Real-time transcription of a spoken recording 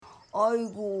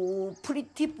아이고,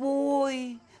 pretty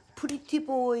boy, pretty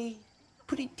boy,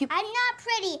 pretty. I'm not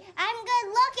pretty. I'm good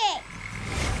looking.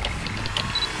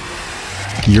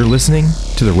 You're listening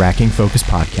to the Racking Focus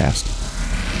Podcast.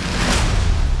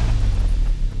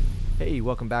 Hey,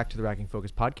 welcome back to the Racking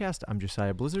Focus Podcast. I'm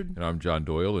Josiah Blizzard. And I'm John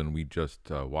Doyle, and we just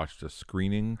watched a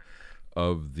screening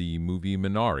of the movie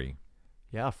Minari.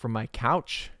 Yeah, from my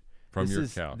couch. From your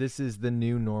couch. This is the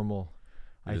new normal,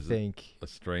 I think. A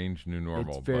strange new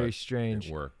normal. It's very but strange.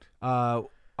 It worked.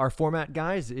 Our format,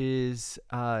 guys, is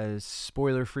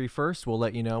spoiler-free first. We'll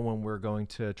let you know when we're going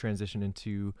to transition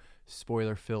into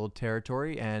spoiler-filled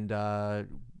territory, and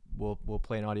we'll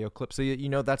play an audio clip so you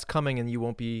know that's coming, and you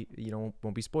won't be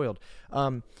spoiled.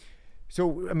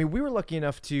 So I mean, we were lucky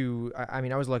enough to. I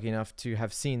was lucky enough to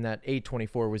have seen that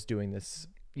A24 was doing this,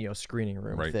 screening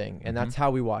room thing, and that's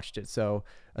how we watched it. So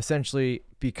essentially,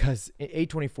 because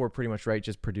A24 pretty much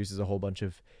just produces a whole bunch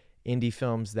of indie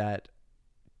films that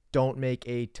don't make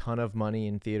a ton of money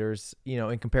in theaters,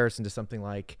 in comparison to something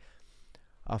like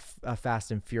a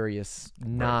Fast and Furious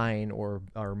 9 or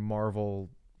Marvel,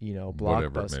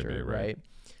 blockbuster, right?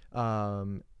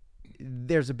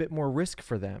 There's a bit more risk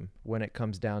for them when it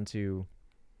comes down to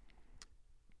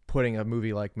putting a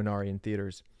movie like Minari in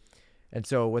theaters. And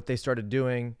so what they started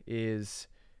doing is,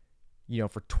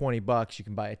 for $20, you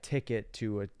can buy a ticket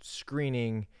to a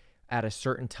screening at a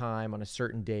certain time on a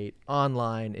certain date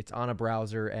online. It's on a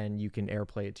browser and you can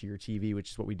AirPlay it to your TV,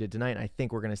 which is what we did tonight. And I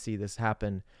think we're going to see this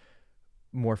happen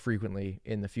more frequently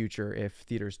in the future if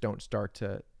theaters don't start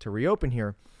to reopen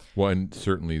here. Well, and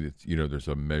certainly, there's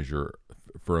a measure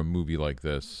for a movie like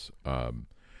this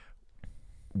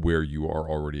where you are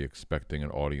already expecting an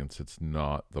audience. It's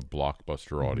not the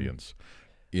blockbuster audience.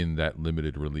 In that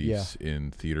limited release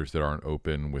in theaters that aren't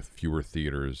open with fewer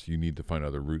theaters, you need to find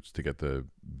other routes to get the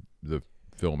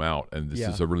film out. And this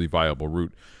is a really viable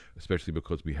route, especially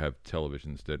because we have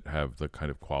televisions that have the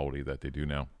kind of quality that they do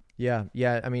now. Yeah.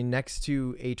 I mean, next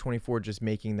to A24 just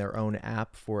making their own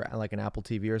app for like an Apple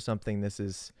TV or something, this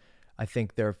is, I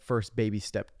think, their first baby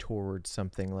step towards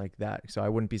something like that. So I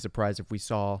wouldn't be surprised if we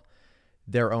saw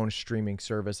their own streaming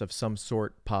service of some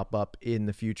sort pop up in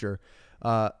the future.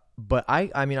 But I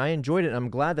enjoyed it, and I'm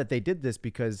glad that they did this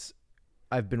because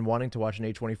I've been wanting to watch an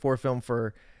A24 film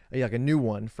for like a new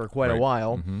one for quite a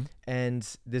while, and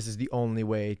this is the only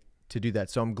way to do that.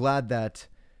 So I'm glad that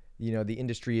the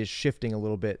industry is shifting a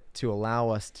little bit to allow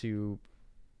us to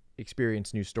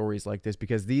experience new stories like this,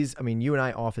 because these, you and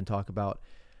I often talk about,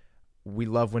 we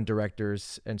love when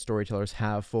directors and storytellers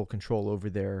have full control over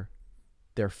their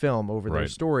film, over their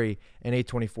story, and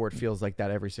A24, it feels like that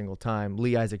every single time.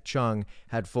 Lee Isaac Chung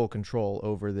had full control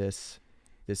over this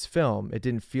film. It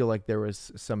didn't feel like there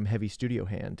was some heavy studio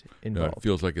hand involved. No, it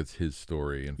feels like it's his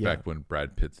story. In fact, when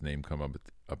Brad Pitt's name come up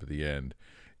at the end,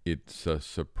 it's a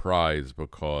surprise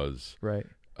because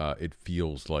it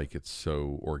feels like it's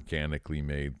so organically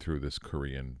made through this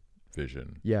Korean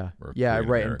vision.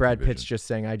 And Brad Pitt's just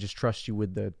saying, "I just trust you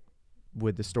with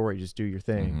the story. Just do your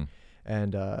thing."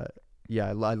 And I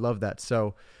love that.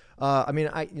 So, I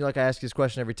ask you this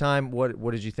question every time.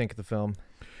 What did you think of the film?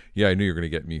 Yeah, I knew you were going to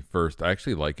get me first. I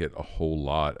actually like it a whole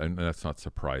lot, and that's not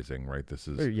surprising, right? This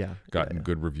has gotten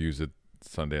good reviews at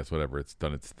Sundance, whatever. It's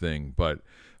done its thing. But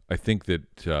I think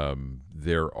that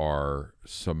there are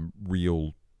some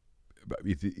real...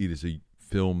 It is a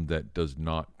film that does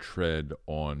not tread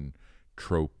on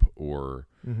trope or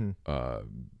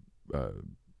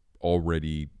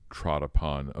already trod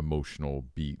upon emotional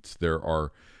beats. There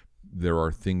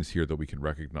are things here that we can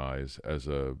recognize as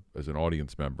an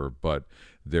audience member, but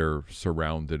they're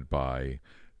surrounded by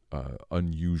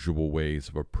unusual ways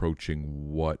of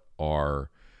approaching what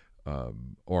are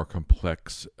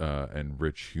complex and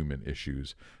rich human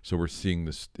issues. So we're seeing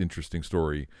this interesting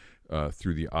story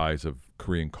through the eyes of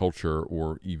Korean culture,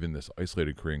 or even this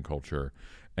isolated Korean culture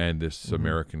and this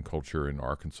American culture in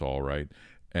Arkansas, right?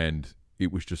 And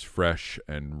it was just fresh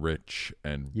and rich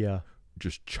and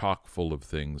just chock full of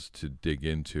things to dig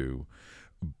into.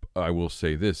 I will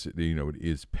say this, it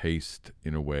is paced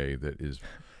in a way that is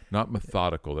not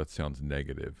methodical. That sounds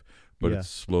negative, but it's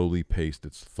slowly paced.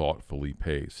 It's thoughtfully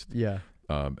paced.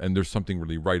 And there's something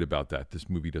really right about that. This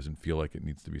movie doesn't feel like it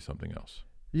needs to be something else.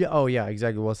 Yeah. Oh, yeah,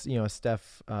 exactly. Well,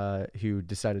 Steph, my wife, who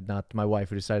decided not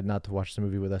to watch the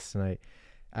movie with us tonight,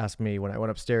 asked me when I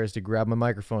went upstairs to grab my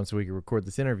microphone so we could record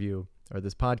this interview or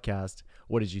this podcast,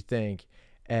 what did you think?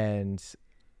 And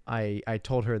I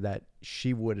told her that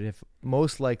she would have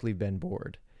most likely been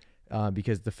bored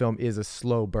because the film is a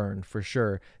slow burn for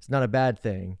sure. It's not a bad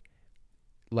thing.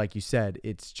 Like you said,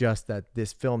 it's just that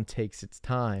this film takes its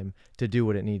time to do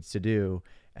what it needs to do.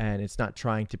 and it's not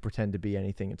trying to pretend to be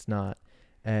anything it's not.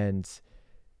 And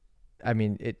I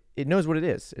mean, it knows what it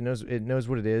is. It knows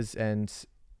what it is, and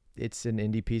it's an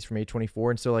indie piece from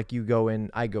A24. And so like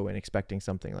I go in expecting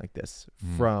something like this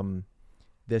from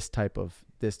this type of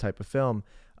film.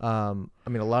 I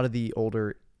mean, a lot of the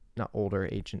not older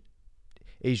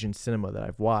Asian cinema that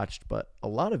I've watched, but a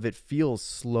lot of it feels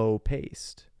slow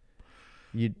paced.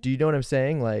 Do you know what I'm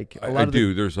saying? Like I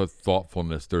do. There's a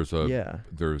thoughtfulness. There's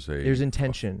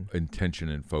intention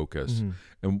and focus. Mm-hmm.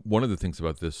 And one of the things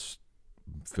about this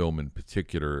film in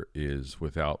particular is,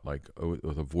 with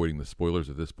avoiding the spoilers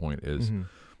at this point, is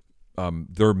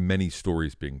there are many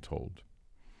stories being told.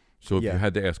 So if you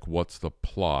had to ask what's the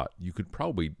plot, you could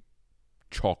probably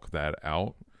chalk that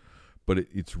out. But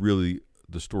it's really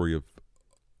the story of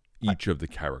each of the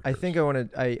characters. I think you're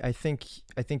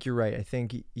right. I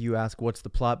think you ask what's the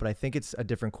plot, but I think it's a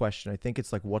different question. I think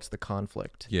it's like, what's the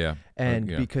conflict? Yeah. And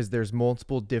because there's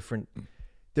multiple different,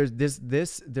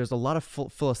 there's a lot of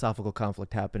philosophical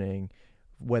conflict happening,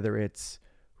 whether it's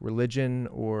religion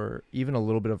or even a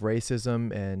little bit of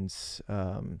racism and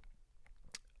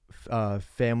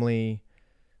family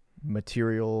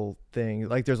material thing.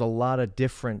 Like there's a lot of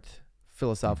different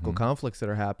philosophical conflicts that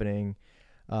are happening.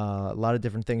 A lot of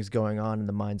different things going on in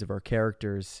the minds of our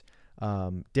characters,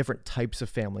 different types of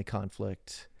family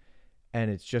conflict,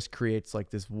 and it just creates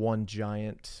like this one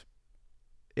giant.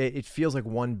 It feels like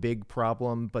one big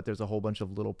problem, but there's a whole bunch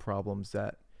of little problems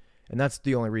and that's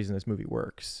the only reason this movie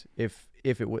works. If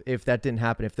that didn't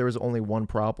happen, if there was only one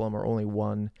problem or only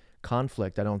one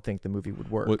conflict, I don't think the movie would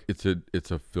work. Well,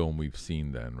 it's a film we've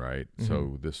seen then, right?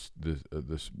 So this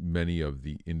many of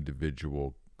the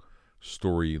individual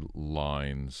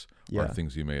storylines are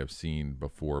things you may have seen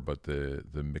before, but the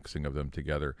mixing of them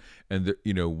together, and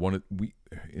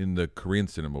in the Korean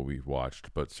cinema we've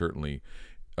watched, but certainly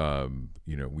in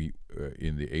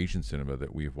the Asian cinema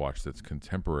that we've watched that's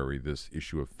contemporary, this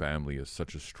issue of family is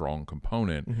such a strong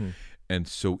component, and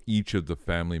so each of the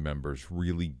family members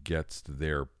really gets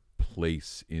their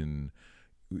place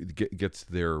gets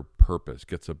their purpose,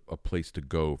 gets a place to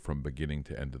go from beginning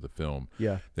to end of the film.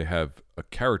 Yeah. They have a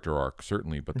character arc,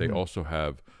 certainly, but they also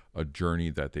have a journey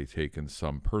that they take in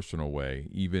some personal way,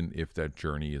 even if that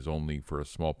journey is only for a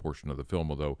small portion of the film,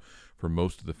 although for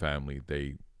most of the family,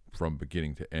 they, from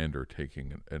beginning to end, are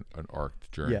taking an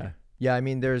arced journey. Yeah. Yeah, I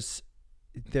mean,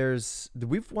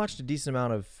 we've watched a decent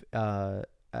amount of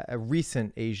a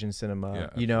recent Asian cinema,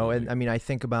 and I mean, I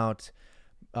think about,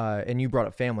 and you brought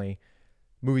up family,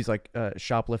 movies like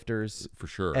Shoplifters, for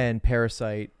sure, and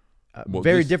Parasite,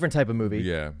 very different type of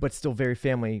movie, but still very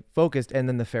family focused. And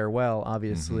then The Farewell,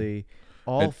 obviously,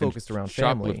 all focused around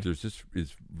family. Shoplifters just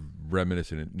is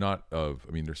reminiscent, not of.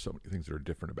 I mean, there's so many things that are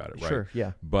different about it, right? Sure,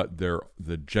 yeah. But the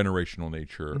generational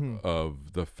nature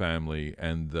of the family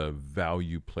and the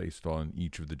value placed on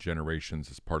each of the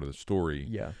generations as part of the story,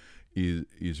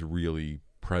 is really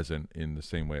present in the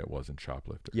same way it was in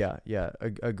Shoplifters.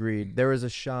 Agreed. There was a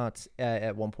shot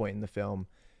at one point in the film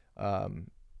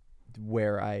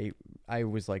where I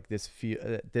was like, this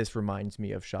reminds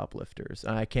me of Shoplifters,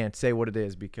 and I can't say what it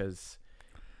is because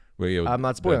I'm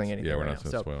not spoiling anything. Yeah, we're right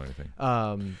not now. spoiling anything.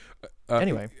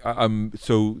 Anyway,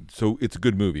 so it's a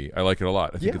good movie. I like it a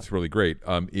lot. I think it's really great.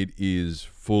 It is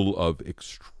full of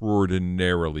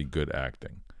extraordinarily good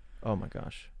acting. Oh my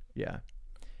gosh, yeah.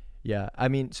 I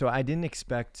mean, so I didn't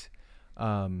expect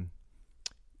the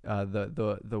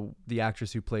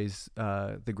actress who plays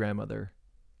the grandmother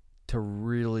to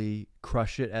really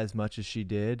crush it as much as she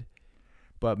did,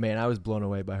 but man, I was blown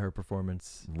away by her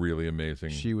performance. Really amazing.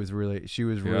 She was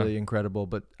really incredible.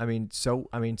 But I mean, so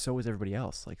was everybody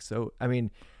else. Like, so I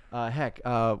mean, heck,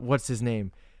 what's his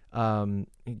name? The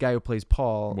guy who plays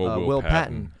Paul, Will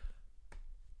Patton.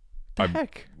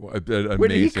 Heck, an where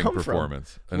did he amazing come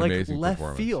performance. From? An like amazing left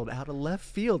performance. field, out of left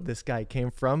field, this guy came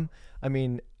from. I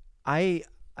mean, I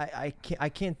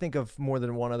can't think of more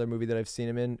than one other movie that I've seen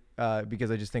him in because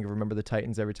I just think of Remember the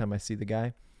Titans every time I see the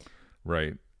guy.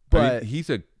 Right, but I mean, he's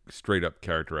a straight up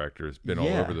character actor. Has been all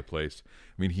over the place.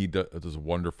 I mean, he does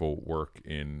wonderful work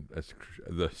in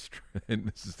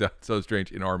and this is so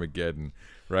strange, in Armageddon,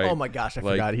 right? Oh my gosh, I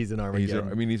forgot he's in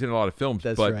Armageddon. He's in a lot of films.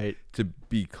 That's but right. To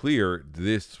be clear,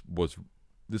 this was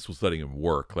letting him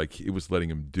work. Like, it was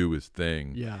letting him do his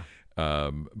thing. Yeah.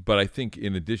 But I think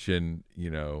in addition,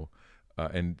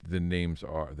 and the names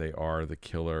are the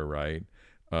killer, right?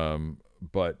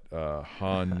 But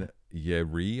Han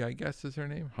Ye-ri, I guess is her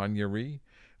name, Han Ye-ri,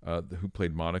 who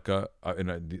played Monica, and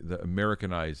the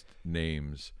Americanized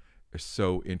names are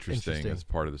so interesting as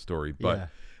part of the story. But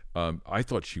I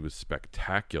thought she was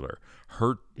spectacular.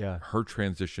 Her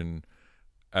transition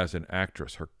as an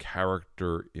actress, her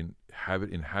character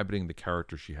inhabiting the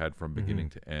character she had from beginning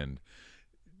to end,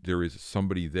 there is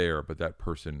somebody there, but that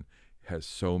person has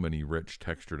so many rich,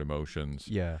 textured emotions,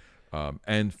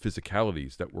 and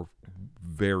physicalities that were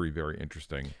very, very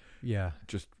interesting. Yeah.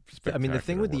 Just I mean, the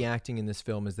thing with the work. acting in this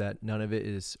film is that none of it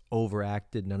is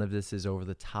overacted. None of this is over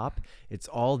the top. It's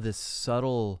all this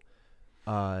subtle,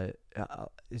 it's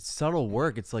subtle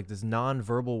work. It's like this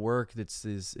non-verbal work. It's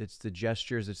the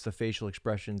gestures. It's the facial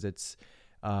expressions. It's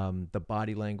the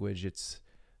body language. It's,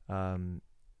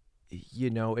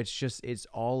 it's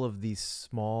all of these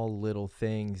small little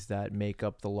things that make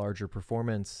up the larger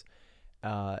performance.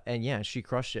 And yeah, she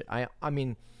crushed it. I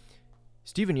mean,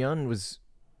 Steven Yeun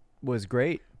was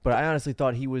great, but I honestly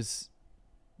thought he was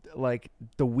like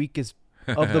the weakest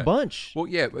of the bunch. Well,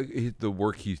 yeah, the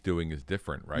work he's doing is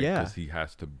different, right? Yeah. Because he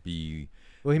has to be.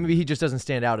 Well, maybe he just doesn't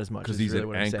stand out as much. Because is he's really an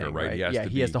what I'm anchor, saying, right? He has yeah, to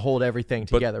he has be- to hold everything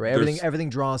But together. Right? there's- Everything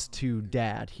draws to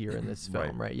dad here in this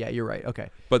film, right? Yeah, you're right.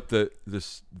 Okay. But the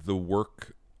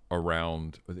work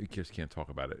around, you just can't talk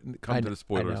about it. Come to the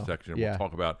spoilers know. section, and Yeah. we'll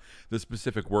talk about the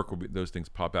specific work. Those things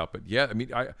pop out. But yeah, I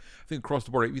mean, I think across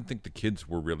the board, I even think the kids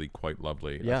were really quite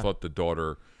lovely. Yeah. I thought the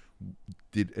daughter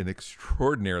did an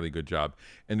extraordinarily good job.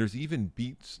 And there's even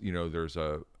beats. There's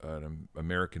an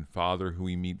American father who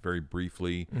we meet very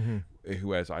briefly,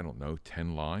 who has, I don't know,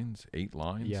 10 lines, 8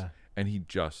 lines. Yeah. And he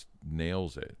just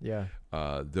nails it. Yeah.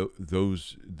 The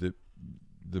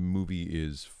movie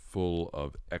is full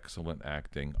of excellent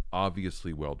acting,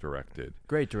 obviously well directed.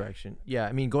 Great direction. Yeah,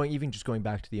 I mean, going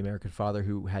back to the American Father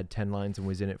who had 10 lines and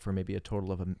was in it for maybe a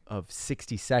total of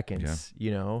 60 seconds.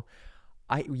 You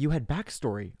had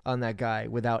backstory on that guy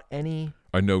without anything.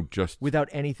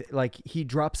 Like he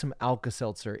dropped some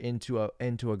Alka-Seltzer into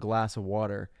a glass of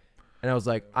water, and I was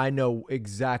like, I know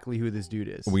exactly who this dude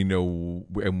is. We know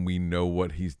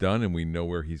what he's done, and we know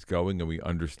where he's going, and we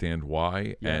understand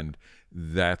why. Yeah. And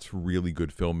that's really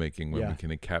good filmmaking when we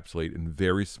can encapsulate in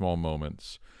very small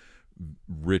moments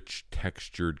rich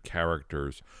textured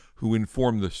characters who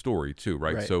inform the story too,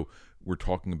 right? So we're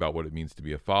talking about what it means to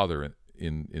be a father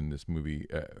in this movie,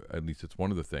 at least it's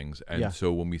one of the things. And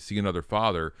so when we see another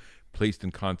father placed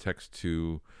in context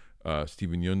to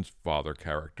Steven Yeun's father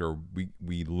character,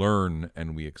 we learn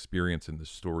and we experience, and the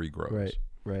story grows.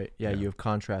 Right. Yeah, you have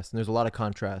contrast, and there's a lot of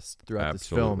contrast throughout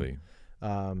Absolutely. this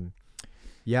film.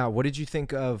 Yeah, what did you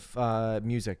think of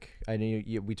music? I know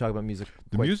we talk about music.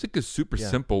 The music is super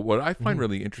simple. What I find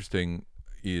really interesting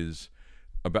is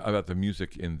about the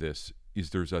music in this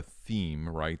is there's a theme,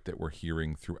 right, that we're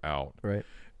hearing throughout. Right.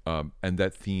 And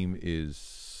that theme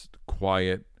is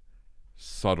quiet,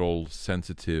 subtle,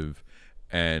 sensitive,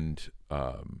 and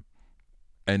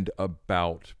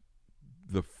about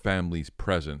the family's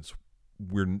presence.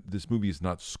 This movie is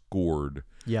not scored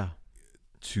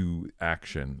to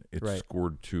action. It's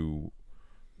scored to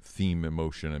theme,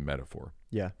 emotion, and metaphor.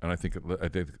 Yeah. And I think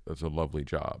that's a lovely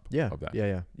job of that.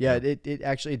 Yeah. It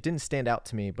actually, it didn't stand out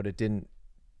to me, but it didn't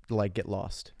like get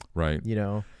lost. Right.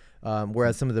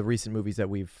 Whereas some of the recent movies that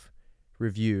we've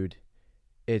reviewed,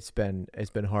 it's been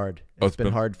hard. It's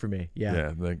been hard for me.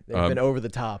 Yeah. It's been over the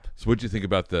top. So what do you think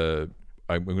about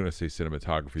I'm going to say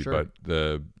cinematography, Sure. but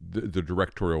the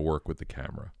directorial work with the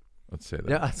camera? Let's say that.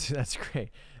 Yeah, that's great.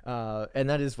 And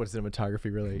that is what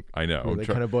cinematography really, I know. really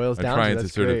kind of boils down trying to.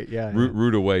 That's sort great. of Yeah,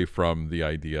 root away from the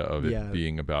idea of it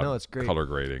being about it's great. color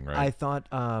grading, right? I thought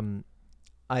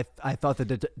I thought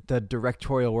that the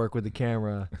directorial work with the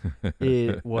camera,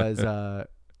 it was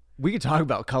we could talk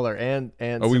about color and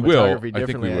we will. cinematography I think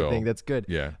differently. we will. I think that's good.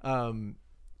 Yeah.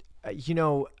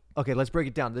 Okay, let's break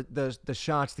it down. The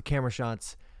shots, the camera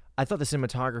shots. I thought the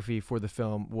cinematography for the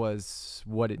film was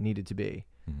what it needed to be.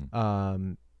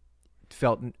 Mm-hmm.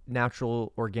 Felt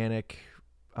natural, organic.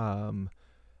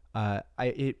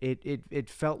 It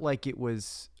felt like it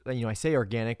was. I say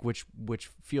organic, which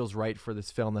feels right for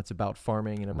this film that's about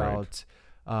farming and about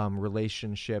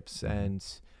relationships, and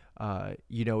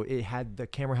the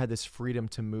camera had this freedom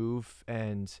to move,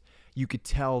 and you could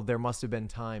tell there must have been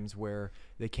times where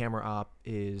the camera op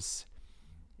is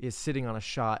sitting on a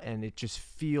shot and it just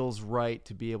feels right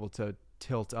to be able to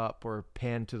tilt up or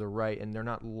pan to the right, and they're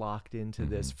not locked into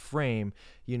this frame.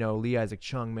 Lee Isaac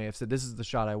Chung may have said, this is the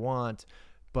shot I want,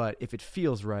 but if it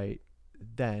feels right,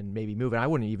 then maybe move it. I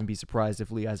wouldn't even be surprised if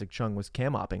Lee Isaac Chung was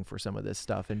cam-opping for some of this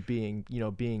stuff and being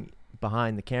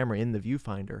behind the camera in the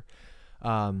viewfinder.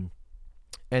 And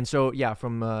so, yeah,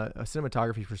 from a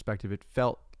cinematography perspective, it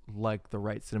felt like the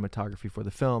right cinematography for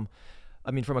the film. I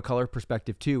mean, from a color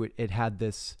perspective too, it had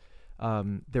this,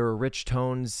 there were rich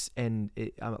tones, and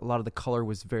a lot of the color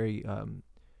was very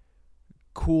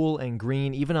cool and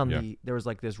green. Even on Yeah. there was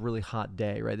like this really hot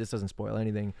day, right? This doesn't spoil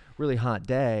anything. Really hot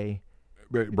day.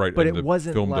 Right, But and it the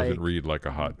wasn't film like- doesn't read like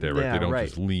a hot day, right? Yeah, They don't right.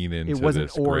 just lean into It wasn't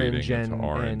this grading orange into and,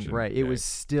 orange. and right. It yeah. was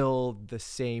still the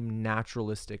same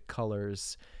naturalistic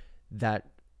colors that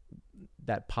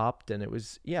popped, and it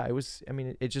was It was. I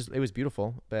mean, it was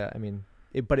beautiful, but I mean.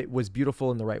 But it was beautiful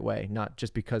in the right way, not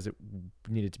just because it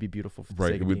needed to be beautiful for the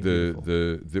right. sake of With being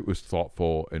beautiful. it was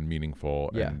thoughtful and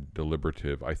meaningful Yeah. and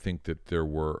deliberative. I think that there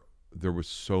was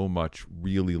so much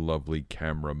really lovely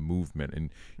camera movement, and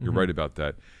you're Mm-hmm. right about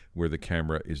that. Where the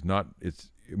camera is not,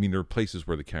 I mean, there are places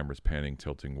where the camera's panning,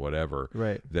 tilting, whatever,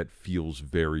 Right. that feels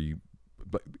very,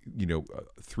 but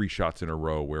 3 shots in a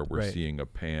row where we're Right. seeing a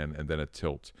pan and then a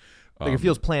tilt. Like it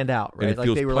feels planned out, and right? it Like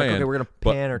feels they were planned, like, okay, we're gonna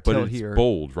but- pan or but tilt it's here.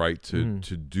 bold, right? To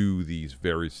Mhm. do these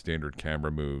very standard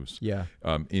camera moves, Yeah.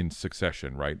 in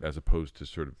succession, right? As opposed to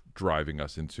sort of driving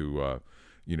us into,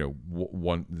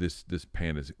 this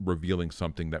pan is revealing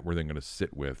something that we're then going to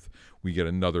sit with. We get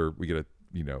a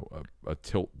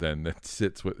tilt then that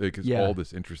sits with, because Yeah. all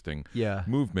this interesting Yeah.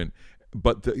 movement,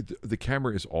 but the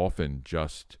camera is often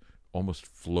just almost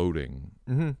floating,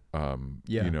 Mm-hmm.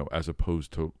 Yeah. as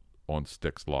opposed to on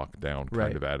sticks locked down kind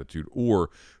Right. of attitude, or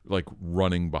like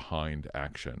running behind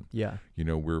action. Yeah.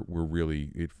 We're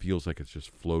really, it feels like it's just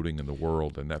floating in the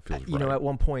world, and that feels You know, right. at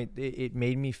one point, it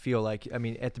made me feel like, I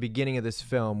mean, at the beginning of this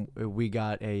film, we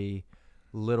got a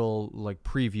little like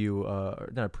preview,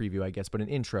 not a preview, I guess, but an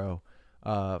intro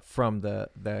from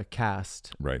the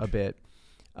cast Right. a bit.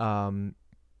 And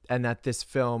that this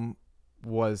film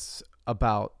was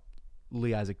about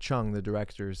Lee Isaac Chung, the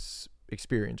director's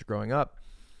experience growing up.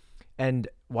 And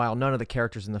while none of the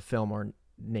characters in the film are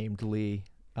named Lee,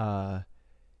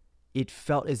 it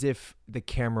felt as if the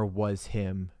camera was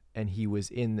him and he was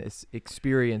in this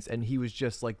experience and he was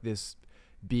just like this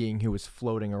being who was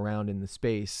floating around in the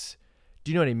space.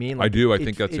 Do you know what I mean? I do. I it-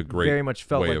 think that's a it great very much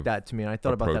felt way like of that to me. And I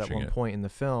thought about that at approaching one it. point in the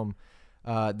film,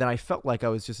 that I felt like I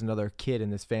was just another kid in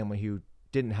this family who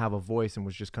didn't have a voice and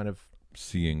was just kind of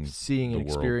seeing and the world.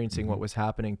 experiencing what Mhm. was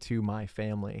happening to my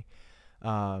family,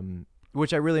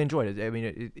 which I really enjoyed. I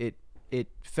mean, it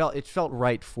felt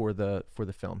right for the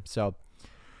film. So,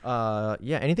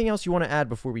 yeah. Anything else you want to add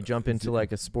before we jump into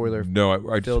like a spoiler? No,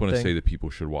 I just filled want to thing? say that people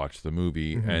should watch the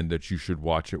movie, Mhm. and that you should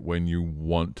watch it when you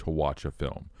want to watch a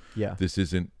film. Yeah. This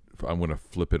isn't, I'm going to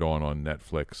flip it on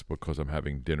Netflix because I'm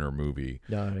having dinner movie.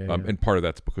 No, yeah. And part of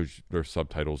that's because there's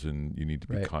subtitles and you need to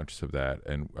be Right. conscious of that.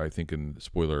 And I think in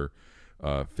spoiler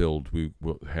filled,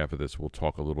 half of this we'll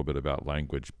talk a little bit about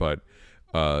language, but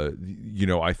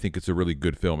I think it's a really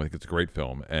good film. I think it's a great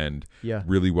film and Yeah.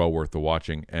 really well worth the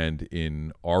watching. And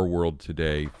in our world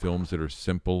today, films that are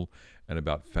simple and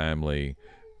about family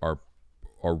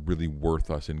are really worth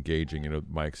us engaging.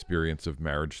 My experience of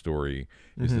Marriage Story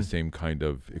is the same kind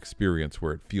of experience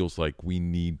where it feels like we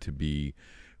need to be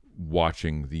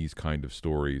watching these kind of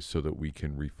stories so that we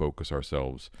can refocus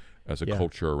ourselves as a Yeah.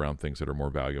 culture around things that are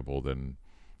more valuable than,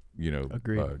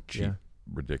 Agreed. cheap Yeah.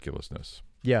 ridiculousness.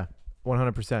 Yeah,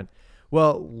 100%.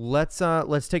 Well, let's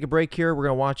take a break here. We're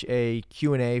gonna watch a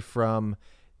Q&A from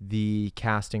the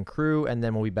cast and crew, and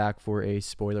then we'll be back for a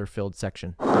spoiler-filled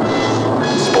section.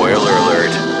 Spoiler alert.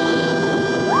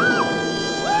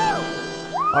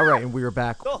 All right, and we are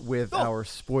back with our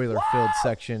spoiler-filled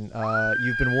section.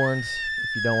 You've been warned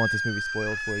if you don't want this movie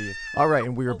spoiled for you. All right,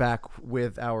 and we are back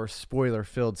with our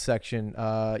spoiler-filled section.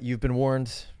 You've been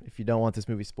warned if you don't want this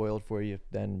movie spoiled for you,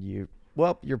 then you're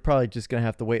probably just going to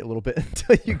have to wait a little bit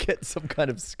until you get some kind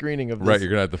of screening of this. Right, you're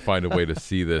gonna have to find a way to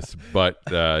see this, but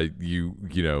if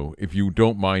you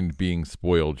don't mind being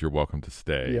spoiled, you're welcome to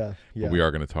stay. Yeah. But we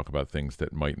are going to talk about things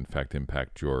that might, in fact,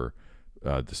 impact your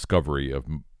discovery of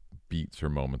beats or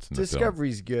moments in the film.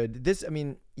 Discovery's good. This, I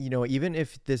mean, even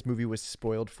if this movie was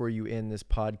spoiled for you in this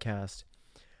podcast,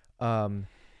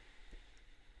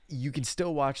 you can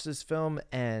still watch this film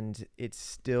and it's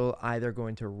still either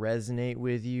going to resonate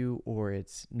with you or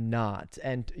it's not.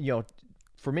 And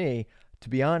for me, to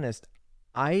be honest,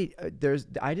 I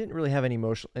didn't really have an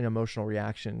emotional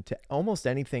reaction to almost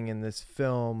anything in this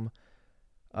film,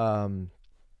 other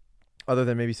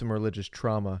than maybe some religious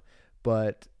trauma,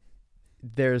 but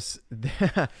it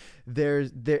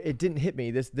didn't hit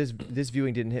me. This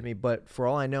viewing didn't hit me, but for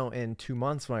all I know, in 2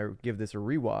 months when I give this a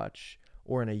rewatch,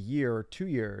 or in a year or 2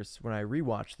 years when I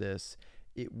rewatch this,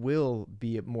 it will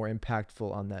be more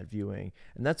impactful on that viewing.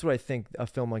 And that's what I think a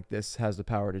film like this has the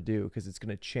power to do, because it's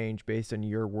going to change based on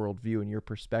your worldview and your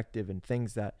perspective and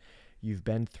things that you've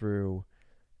been through.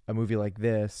 A movie like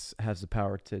this has the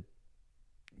power to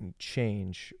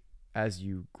change as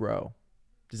you grow.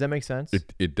 Does that make sense?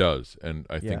 It does, and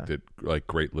I Yeah. think that like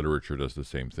great literature does the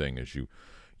same thing. As you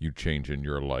change in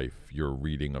your life, your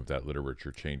reading of that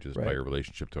literature changes by Right. your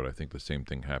relationship to it. I think the same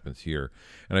thing happens here,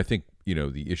 and I think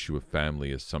the issue of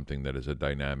family is something that is a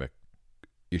dynamic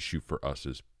issue for us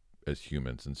as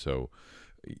humans, and so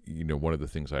one of the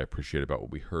things I appreciate about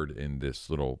what we heard in this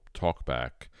little talk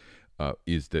back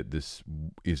is that this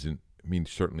isn't. I mean,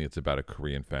 certainly it's about a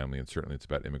Korean family, and certainly it's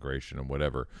about immigration and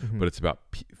whatever. Mm-hmm. But it's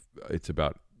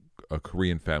about a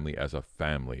Korean family, as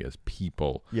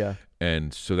people. Yeah.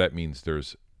 And so that means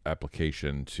there's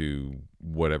application to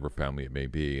whatever family it may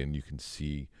be, and you can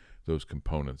see those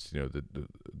components.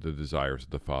 The desires of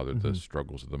the father, the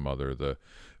struggles of the mother, the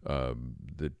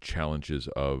challenges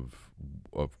of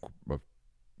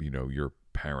your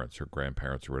parents or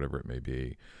grandparents or whatever it may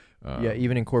be. Yeah,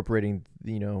 even incorporating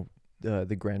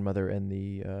the grandmother and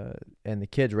the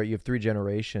kids, right? You have 3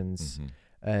 generations,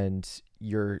 and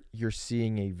you're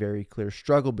seeing a very clear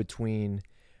struggle between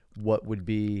what would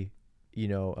be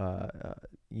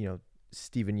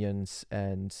Steven Yeun's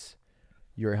and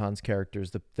Yuri Han's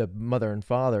characters, the mother and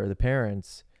father, the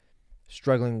parents,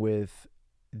 struggling with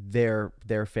their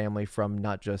family from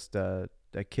not just a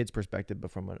kid's perspective,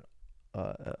 but from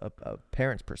a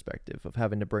parent's perspective of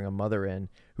having to bring a mother in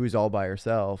who's all by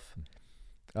herself,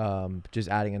 just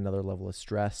adding another level of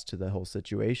stress to the whole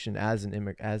situation as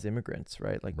immigrants,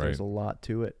 right? Like there's a lot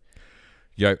to it.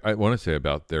 Yeah, I want to say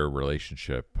about their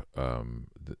relationship.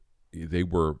 They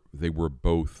were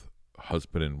both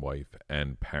husband and wife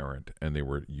and parent, and they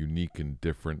were unique and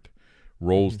different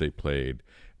roles they played,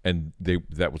 and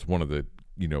that was one of the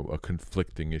a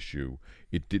conflicting issue.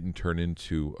 It didn't turn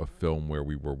into a film where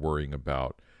we were worrying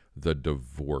about the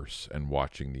divorce and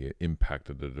watching the impact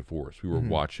of the divorce. We were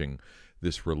watching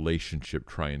this relationship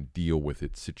try and deal with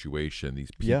its situation,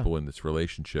 these people in this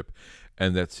relationship,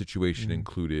 and that situation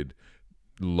included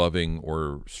loving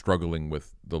or struggling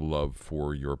with the love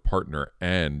for your partner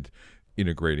and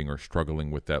integrating or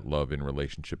struggling with that love in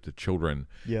relationship to children.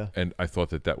 Yeah. And I thought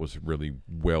that was really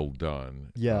well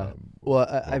done. Yeah. Well,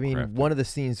 I mean, crafted. one of the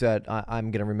scenes that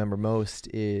I'm going to remember most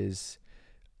is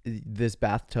this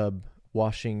bathtub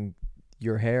washing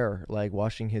your hair, like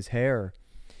washing his hair.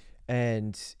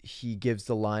 And he gives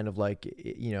the line of like,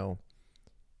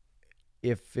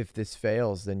 if this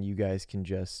fails, then you guys can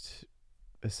just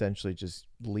essentially just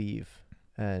leave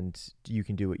and you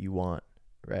can do what you want.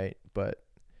 Right. But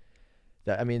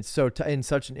that, I mean, so in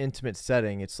such an intimate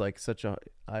setting, it's like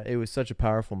it was such a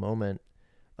powerful moment,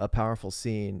 a powerful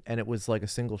scene. And it was like a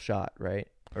single shot, right?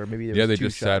 Or maybe there was they 2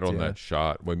 just sat shots, on that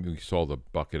shot when we saw the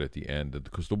bucket at the end,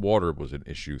 because the water was an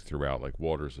issue throughout. Like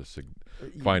water's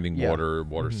finding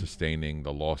water sustaining,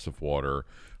 the loss of water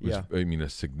was, I mean, a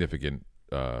significant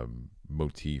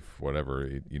motif, whatever,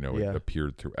 it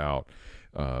appeared throughout.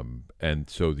 And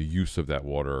so the use of that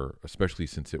water, especially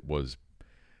since it was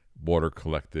water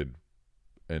collected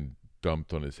and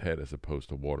dumped on his head as opposed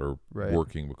to water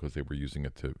working because they were using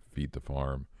it to feed the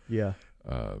farm. Yeah.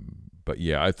 But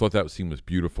yeah, I thought that scene was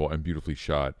beautiful and beautifully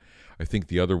shot. I think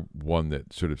the other one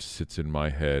that sort of sits in my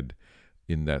head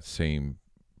in that same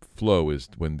flow is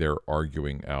when they're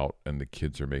arguing out and the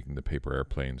kids are making the paper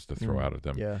airplanes to throw out at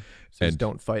them. Yeah. So And-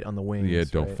 don't fight on the wings. Yeah,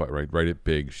 don't right? fight. Right it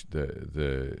big.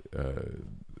 The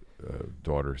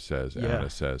daughter says, Yeah. Anna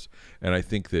says, and I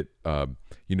think that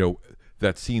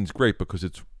that scene's great because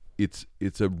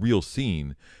it's a real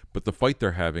scene, but the fight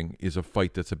they're having is a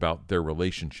fight that's about their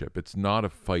relationship. It's not a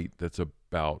fight that's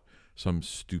about some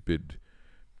stupid.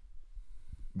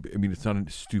 I mean, it's not a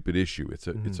stupid issue. It's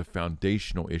a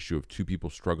foundational issue of 2 people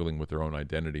struggling with their own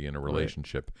identity in a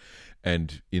relationship.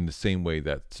 And in the same way,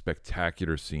 that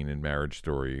spectacular scene in Marriage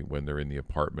Story when they're in the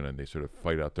apartment and they sort of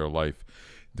fight out their life,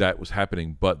 that was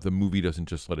happening. But the movie doesn't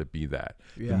just let it be that.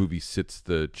 Yeah. The movie sits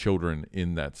the children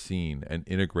in that scene and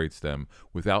integrates them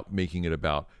without making it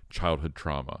about childhood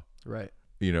trauma. Right.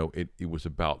 It was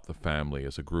about the family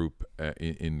as a group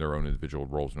in their own individual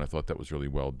roles, and I thought that was really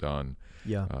well done.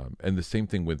 Yeah. And the same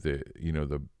thing with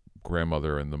the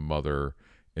grandmother and the mother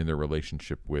in their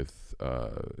relationship with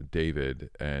David,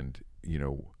 and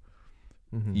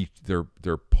each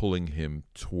they're pulling him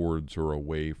towards or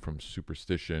away from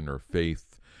superstition or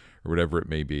faith or whatever it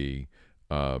may be.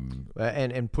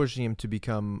 And pushing him to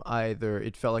become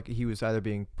it felt like he was either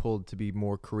being pulled to be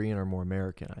more Korean or more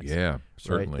Americanized. Yeah,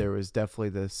 certainly. Right? There was definitely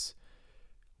this,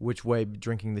 which way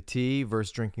drinking the tea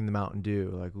versus drinking the Mountain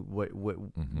Dew. Like what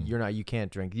you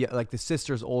can't drink. Yeah, like the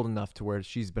sister's old enough to where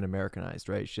she's been Americanized,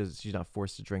 right? She's not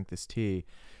forced to drink this tea.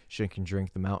 She can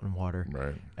drink the mountain water.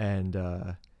 Right.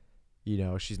 And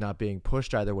she's not being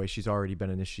pushed either way. She's already been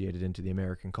initiated into the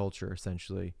American culture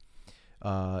essentially.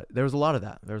 There was a lot of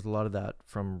that. There was a lot of that,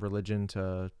 from religion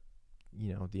to,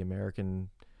 the American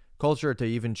culture, to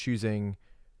even choosing,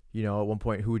 at one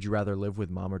point, who would you rather live with,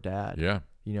 mom or dad? Yeah.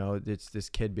 It's this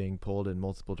kid being pulled in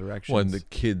multiple directions. Well, and the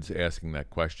kids asking that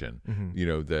question,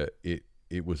 Mm-hmm. that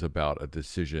it was about a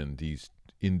decision these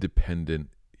independent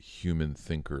human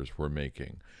thinkers were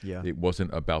making. Yeah. It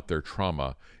wasn't about their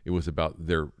trauma. It was about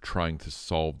their trying to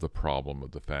solve the problem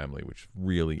of the family, which is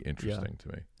really interesting to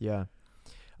me. Yeah.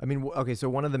 I mean, okay, so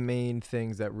one of the main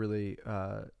things that really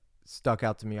stuck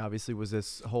out to me, obviously, was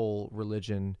this whole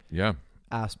religion Yeah.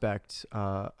 aspect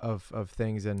of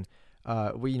things. And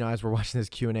we, as we're watching this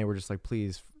Q&A, we're just like,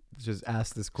 please just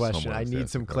ask this question. Someone I has to need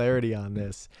ask some the question. clarity on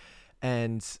this.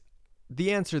 And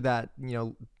the answer that,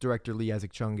 director Lee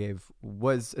Isaac Chung gave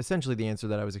was essentially the answer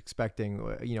that I was expecting.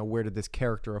 Where did this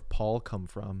character of Paul come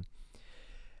from?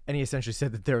 And he essentially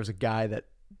said that there was a guy that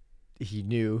he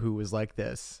knew who was like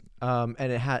this. And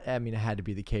it had to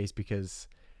be the case, because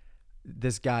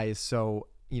this guy is so,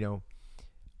 I'm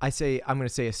going to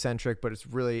say eccentric, but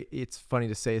it's funny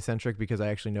to say eccentric because I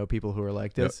actually know people who are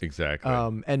like this. Yeah, exactly.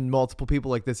 And multiple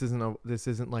people. Like, this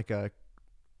isn't like a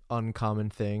uncommon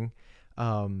thing.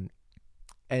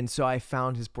 And so I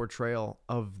found his portrayal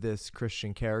of this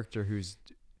Christian character, who's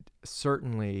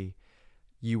certainly,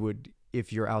 you would,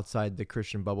 if you're outside the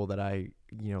Christian bubble that I,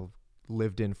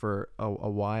 lived in for a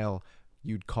while,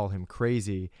 you'd call him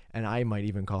crazy. And I might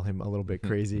even call him a little bit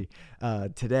crazy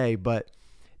today. But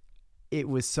it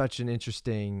was such an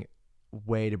interesting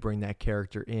way to bring that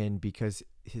character in, because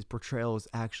his portrayal is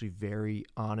actually very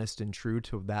honest and true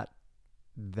to that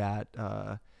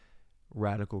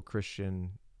radical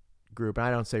Christian group. And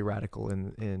I don't say radical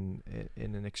in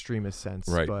an extremist sense,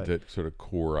 Right. but That sort of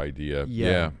core idea.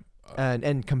 yeah.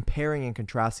 And comparing and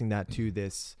contrasting that to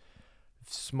this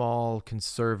small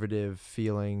conservative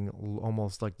feeling,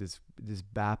 almost like this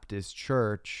Baptist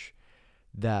church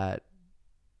that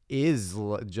is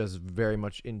just very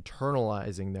much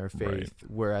internalizing their faith. Right.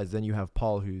 Whereas then you have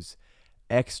Paul, who's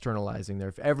externalizing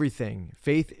their everything.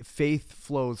 Faith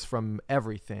flows from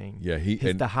everything. Yeah.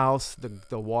 The house,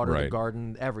 the water, the Right.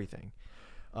 garden, everything.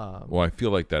 Well, I feel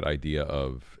like that idea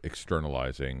of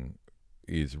externalizing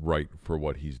is right for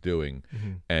what he's doing.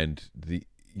 Mm-hmm. And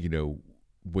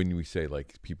when we say,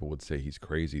 like, people would say he's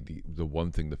crazy, the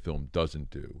one thing the film doesn't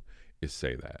do is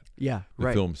say that. Yeah, The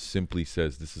right. film simply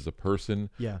says this is a person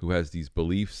Yeah. who has these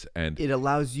beliefs, and It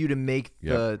allows you to make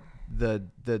Yep.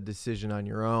 the decision on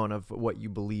your own of what you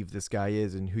believe this guy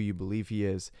is and who you believe he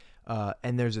is.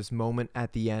 And there's this moment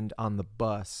at the end on the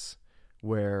bus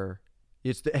where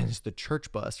it's the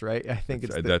church bus, right? I think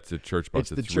that's the church bus. it's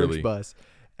the It's church really, bus.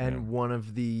 And yeah. one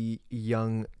of the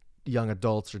young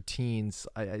adults or teens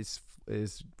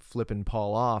is flipping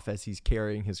Paul off as he's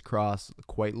carrying his cross,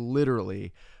 quite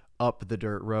literally, up the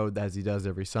dirt road, as he does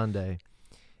every Sunday.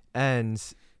 And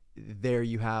there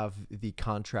you have the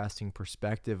contrasting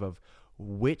perspective of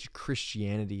which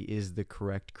Christianity is the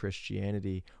correct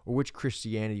Christianity, or which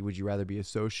Christianity would you rather be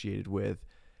associated with,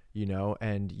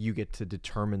 and you get to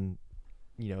determine,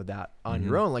 that on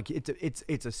your own. Like,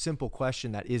 it's a simple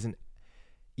question that isn't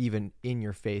even in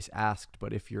your face asked,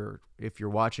 but if you're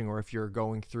watching, or if you're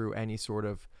going through any sort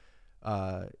of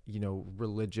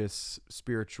religious,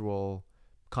 spiritual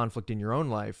conflict in your own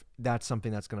life, that's something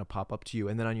that's going to pop up to you.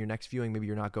 And then on your next viewing, maybe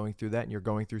you're not going through that and you're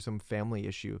going through some family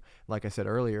issue. Like I said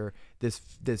earlier, this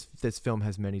film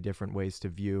has many different ways to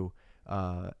view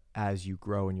as you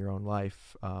grow in your own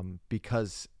life,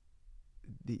 because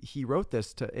he wrote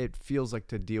this it feels like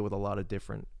to deal with a lot of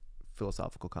different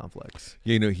philosophical conflicts.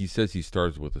 Yeah, he says he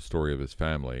starts with the story of his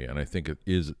family, and I think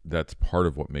that's part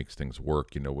of what makes things work.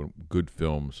 When good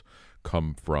films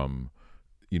come from,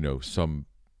 some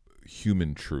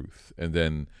human truth, and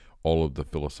then all of the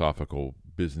philosophical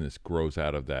business grows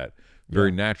out of that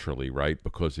very naturally, right?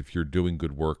 Because if you're doing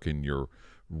good work and you're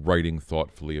writing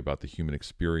thoughtfully about the human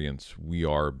experience, we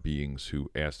are beings who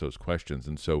ask those questions.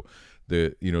 And so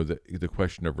the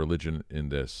question of religion in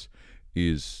this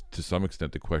is to some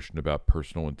extent the question about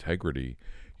personal integrity.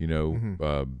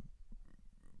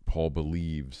 Paul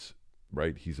believes,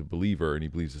 right? He's a believer, and he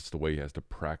believes it's the way he has to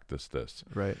practice this.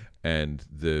 Right. And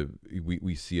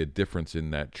we see a difference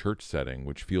in that church setting,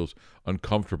 which feels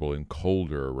uncomfortable and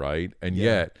colder, right? And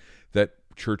yet that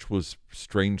church was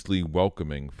strangely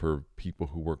welcoming for people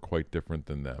who were quite different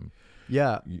than them.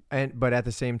 Yeah, but at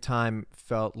the same time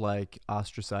felt like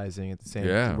ostracizing at the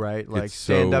same right? Like, it's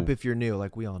stand up so- if you're new.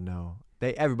 Like, we all know.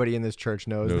 Everybody in this church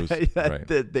knows that right.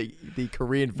 the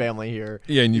Korean family here.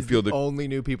 Yeah, and you is feel the the only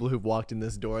new people who've walked in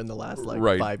this door in the last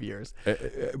Right. 5 years.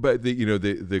 But the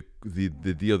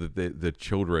deal that the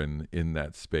children in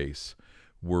that space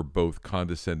were both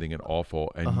condescending and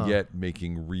awful, and yet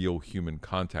making real human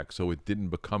contact. So it didn't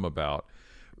become about,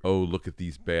 oh, look at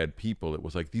these bad people. It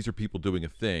was like, these are people doing a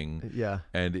thing,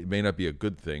 and it may not be a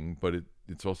good thing, but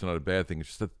it's also not a bad thing. It's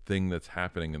just a thing that's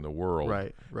happening in the world.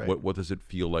 Right. What does it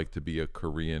feel like to be a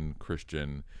Korean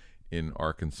Christian in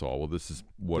Arkansas? Well, this is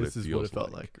what it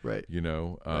felt like. Right. You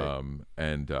know,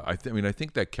 and I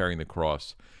think that carrying the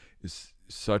cross is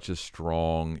such a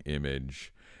strong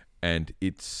image, and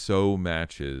it so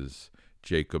matches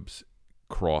Jacob's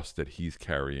cross that he's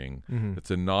carrying.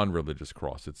 It's a non-religious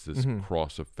cross. It's this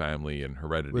cross of family and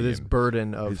heredity, with his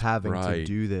burden of having to right.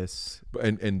 do this,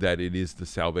 and that it is the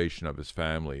salvation of his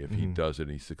family if he does it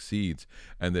and he succeeds,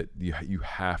 and that you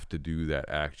have to do that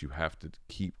act. You have to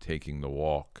keep taking the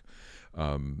walk.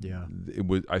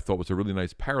 I thought was a really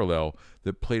nice parallel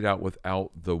that played out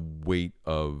without the weight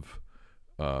of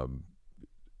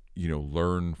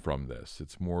learn from this.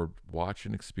 It's more watch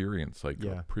and experience,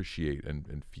 appreciate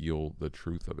and feel the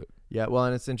truth of it. Yeah, well,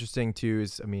 and it's interesting too.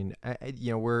 Is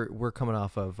we're coming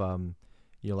off of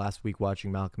last week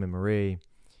watching Malcolm and Marie,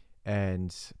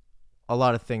 and a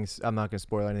lot of things. I'm not going to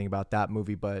spoil anything about that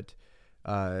movie, but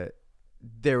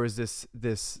there was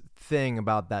this thing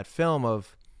about that film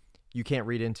of you can't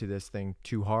read into this thing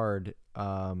too hard.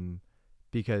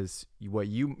 Because what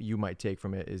you might take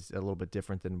from it is a little bit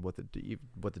different than what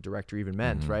the director even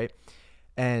meant, right?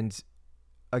 And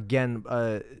again,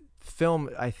 film,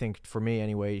 I think for me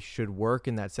anyway, should work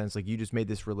in that sense. Like, you just made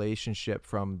this relationship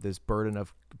from this burden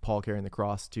of Paul carrying the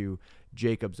cross to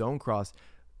Jacob's own cross.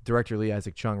 Director Lee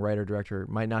Isaac Chung, writer director,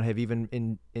 might not have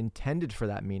even intended for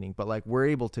that meaning, but like, we're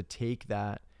able to take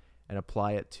that and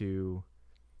apply it to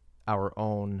our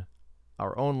own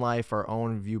life, our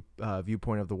own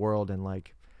viewpoint of the world, and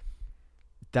like,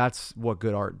 that's what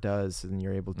good art does. And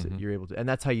you're able to, and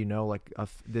that's how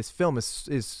this film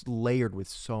is layered with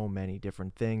so many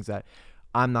different things that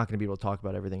I'm not going to be able to talk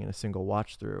about everything in a single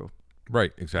watch through.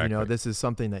 Right, exactly. This is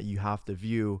something that you have to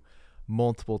view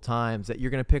multiple times, that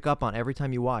you're going to pick up on every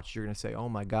time you watch. You're going to say, "Oh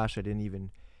my gosh, I didn't even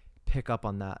pick up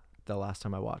on that the last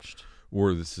time I watched."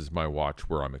 Or this is my watch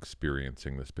where I'm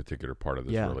experiencing this particular part of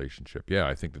this relationship. Yeah,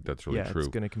 I think that's really true. It's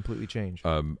going to completely change.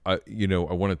 I want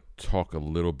to talk a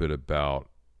little bit about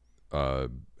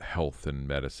health and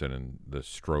medicine and the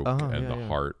stroke and the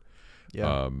heart.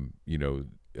 Yeah.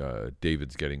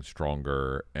 David's getting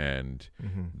stronger, and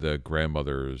the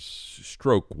grandmother's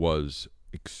stroke was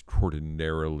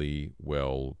extraordinarily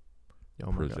well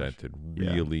presented,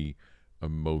 really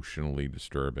emotionally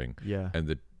disturbing. Yeah. And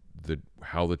the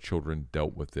how the children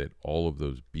dealt with it, all of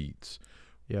those beats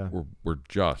were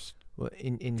just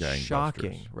in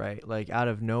shocking, right? Like, out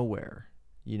of nowhere,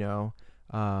 it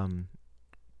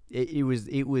was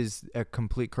a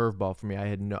complete curveball for me.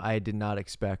 I did not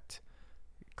expect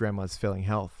grandma's failing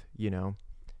health, to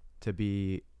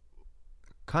be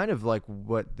kind of like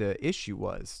what the issue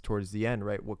was towards the end,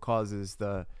 right? What causes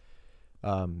the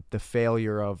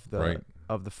failure of the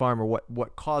farm, or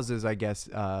what causes, I guess,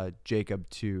 Jacob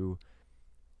to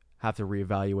have to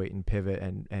reevaluate and pivot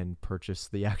and purchase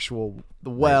the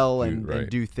well and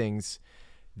do things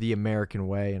the American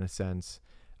way, in a sense.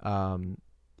 The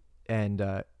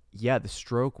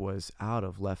stroke was out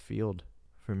of left field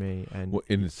for me, and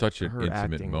in such an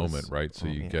intimate moment, right? So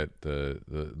you get the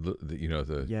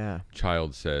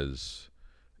child says,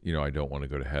 I don't want to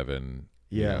go to heaven.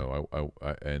 I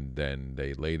and then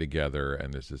they lay together,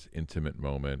 and there's this intimate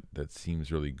moment that seems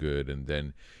really good, and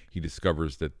then he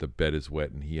discovers that the bed is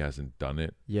wet and he hasn't done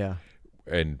it. Yeah.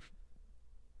 And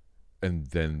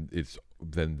then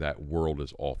that world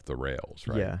is off the rails,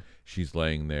 right? Yeah. She's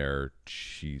laying there,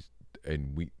 she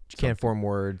can't form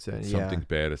words, and something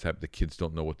bad has happened. The kids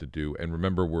don't know what to do. And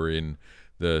remember, we're in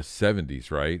the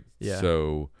 70s, right? Yeah.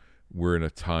 So we're in a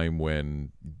time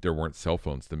when there weren't cell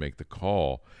phones to make the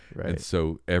call. Right. And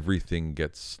so everything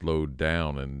gets slowed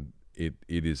down, and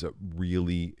it's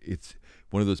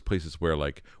one of those places where,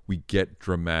 like, we get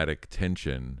dramatic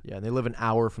tension. Yeah, and they live an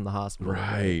hour from the hospital.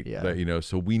 Right. Yeah.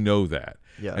 So we know that.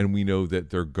 Yeah. And we know that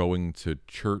they're going to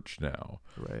church now.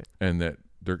 Right. And that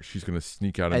she's going to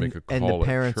sneak out and make a call. And the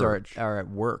parents are at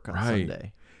work on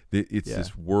Sunday. It's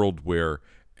this world where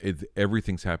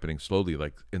everything's happening slowly,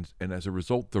 and as a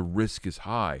result, the risk is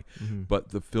high. But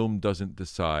the film doesn't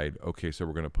decide, okay, so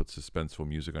we're going to put suspenseful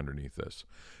music underneath this.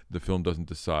 The film doesn't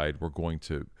decide we're going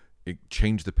to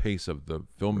change the pace of the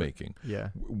filmmaking. Yeah,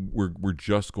 we're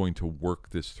just going to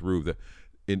work this through.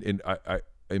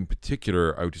 In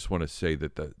particular, I just want to say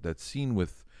that scene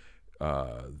with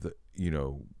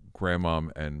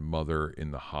grandmom and mother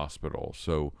in the hospital.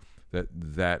 So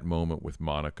that moment with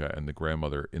Monica and the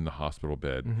grandmother in the hospital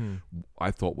bed, Mm-hmm.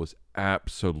 I thought was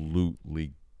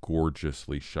absolutely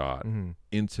gorgeously shot,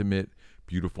 intimate,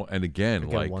 beautiful, and again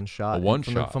like one shot, a one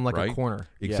from shot from like right? a corner.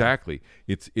 Yeah. Exactly.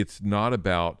 It's not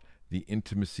about the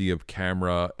intimacy of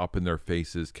camera up in their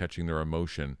faces, catching their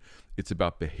emotion. It's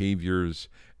about behaviors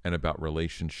and about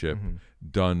relationship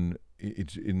done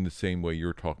in the same way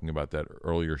you're talking about that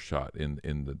earlier shot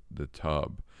in the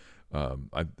tub.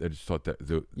 I just thought that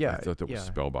I thought that was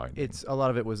spellbinding. It's a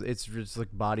lot of it was it's just like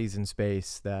bodies in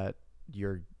space that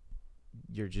you're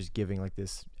just giving like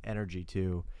this energy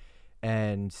to,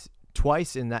 and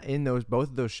twice in both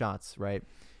of those shots, right?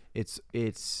 It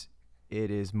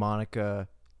is Monica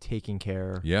taking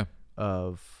care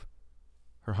of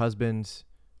her husband,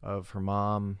 of her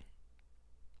mom.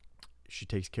 She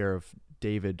takes care of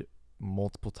David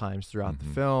multiple times throughout the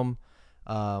film.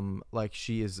 Like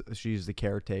she's the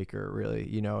caretaker,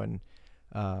 really, and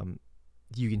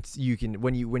you can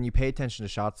when you pay attention to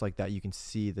shots like that, you can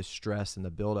see the stress and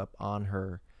the buildup on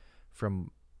her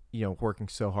from working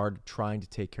so hard trying to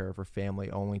take care of her family,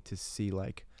 only to see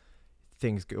like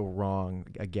things go wrong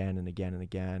again and again and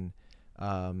again.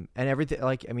 And everything,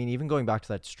 like, I mean, even going back to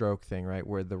that stroke thing, right,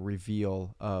 where the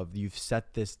reveal of you've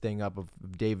set this thing up of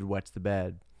David wets the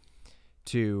bed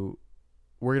to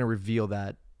we're going to reveal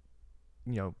that,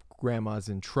 grandma's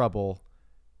in trouble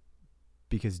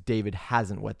because David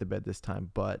hasn't wet the bed this time,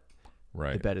 but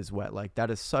the bed is wet. Like, that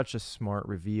is such a smart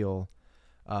reveal.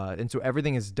 And so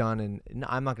everything is done in,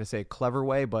 I'm not going to say a clever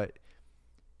way, but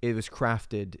it was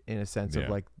crafted in a sense of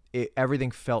like,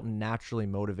 everything felt naturally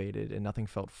motivated and nothing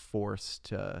felt forced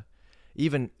to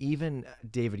even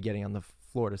David getting on the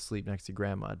floor to sleep next to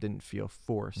grandma didn't feel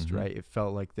forced, right? It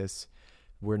felt like this,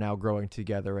 we're now growing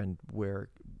together and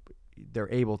they're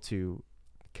able to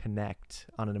connect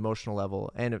on an emotional level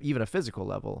and even a physical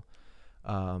level.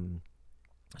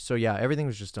 So yeah, everything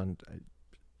was just done.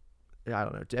 I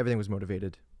don't know. Everything was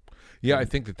motivated. Yeah, I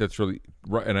think that's really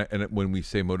right. And when we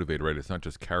say motivated, right, it's not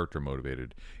just character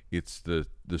motivated; it's the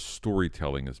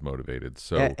storytelling is motivated.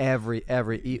 So every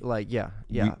we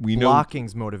know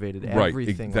blocking's motivated. Right,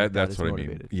 Everything that's is what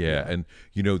motivated. I mean. Yeah, and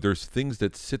there's things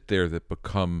that sit there that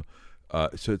become.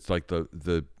 So it's like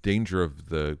the danger of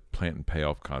the plant and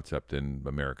payoff concept in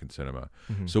American cinema.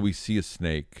 So we see a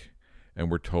snake, and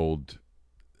we're told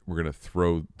we're gonna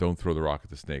don't throw the rock at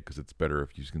the snake because it's better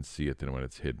if you can see it than when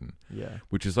it's hidden. Yeah,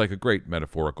 which is like a great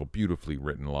metaphorical, beautifully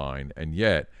written line, and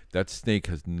yet that snake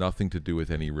has nothing to do with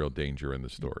any real danger in the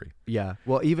story. Yeah,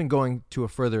 well, even going to a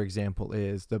further example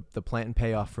is the plant and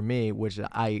payoff for me, which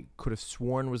I could have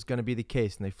sworn was going to be the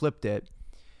case, and they flipped it.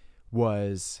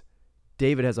 Was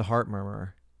David has a heart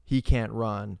murmur, he can't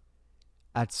run.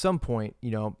 At some point,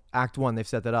 Act 1 they've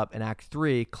set that up, and Act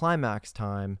 3 climax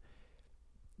time.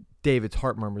 David's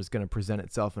heart murmur is going to present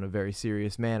itself in a very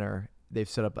serious manner. They've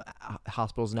set up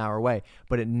hospitals an hour away,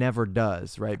 but it never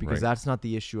does, right? Because that's not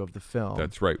the issue of the film.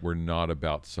 That's right. We're not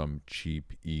about some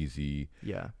cheap, easy,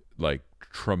 like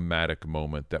traumatic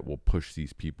moment that will push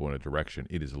these people in a direction.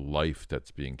 It is life that's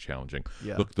being challenging.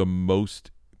 Yeah. Look, the most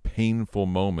painful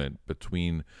moment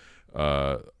between,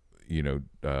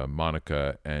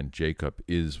 Monica and Jacob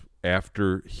is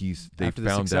after they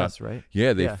found out, right?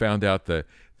 Yeah, they found out that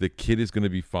the kid is going to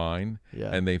be fine,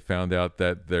 and they found out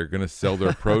that they're going to sell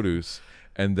their produce,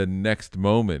 and the next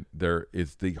moment there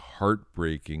is the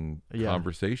heartbreaking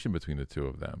conversation between the two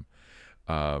of them,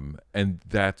 and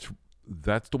that's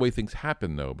the way things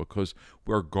happen, though, because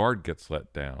our guard gets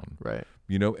let down, right?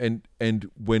 And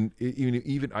when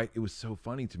it was so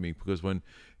funny to me because when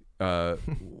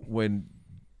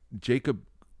Jacob.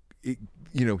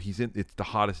 It's the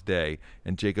hottest day,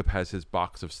 and Jacob has his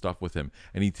box of stuff with him,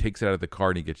 and he takes it out of the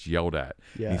car and he gets yelled at.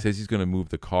 Yeah. He says he's going to move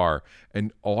the car,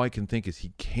 and all I can think is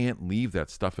he can't leave that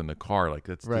stuff in the car. Like,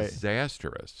 that's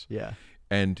disastrous. Yeah.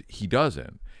 And he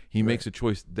doesn't. He makes a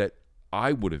choice that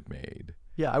I would have made.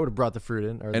 Yeah, I would have brought the fruit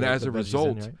in. And as a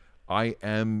result, I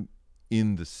am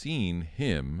in the scene,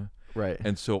 him. Right.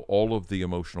 And so all of the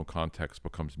emotional context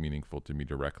becomes meaningful to me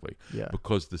directly. Yeah.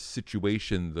 Because the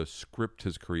situation the script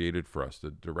has created for us, the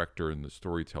director and the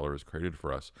storyteller has created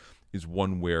for us, is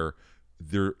one where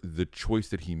the choice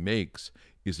that he makes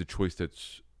is a choice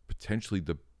that's potentially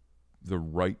the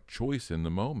right choice in the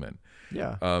moment.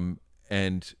 Yeah.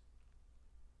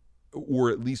 Or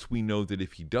at least we know that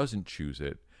if he doesn't choose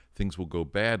it, things will go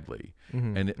badly.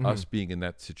 And us being in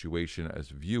that situation as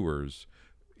viewers,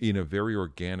 in a very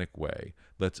organic way,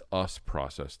 lets us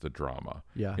process the drama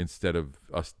instead of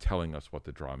us telling us what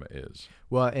the drama is.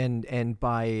 Well, and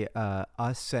by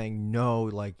us saying no,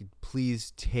 like,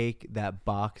 please take that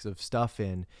box of stuff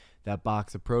in, that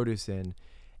box of produce in,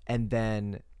 and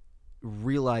then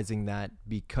realizing that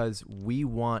because we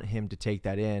want him to take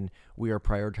that in, we are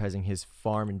prioritizing his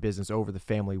farm and business over the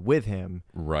family with him.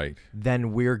 Right.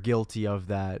 Then we're guilty of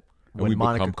that And when we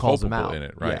Monica become calls him culpable out in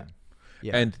it, right?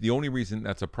 Yeah. And the only reason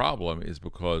that's a problem is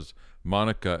because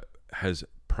Monica has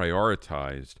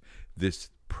prioritized this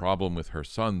problem with her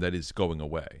son that is going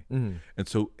away. Mm-hmm. And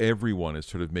so everyone is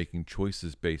sort of making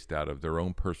choices based out of their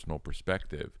own personal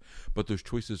perspective, but those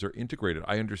choices are integrated.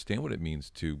 I understand what it means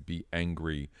to be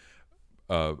angry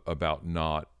about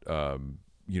not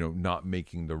not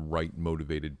making the right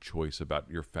motivated choice about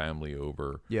your family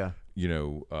over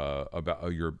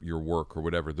about your work or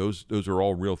whatever. Those are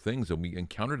all real things, and we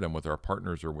encounter them with our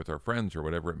partners or with our friends or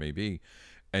whatever it may be.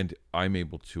 And I'm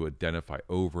able to identify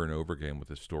over and over again with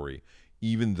this story,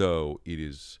 even though it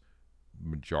is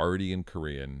majority in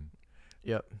Korean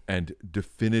and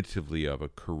definitively of a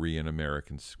Korean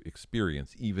American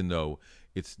experience, even though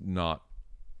it's not,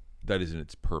 that isn't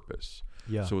its purpose.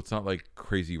 Yeah. So it's not like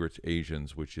Crazy Rich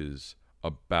Asians, which is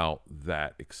about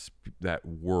that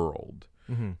world.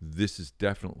 Mm-hmm. This is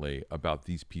definitely about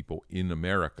these people in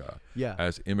America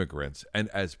as immigrants and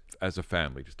as a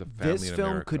family, just a family This in film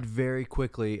America. could very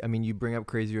quickly, I mean, you bring up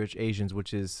Crazy Rich Asians,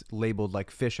 which is labeled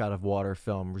like fish out of water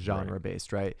film genre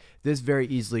based, right? This very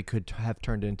easily could have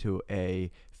turned into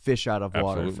a fish out of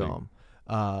water Absolutely.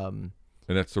 film.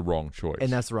 And that's the wrong choice.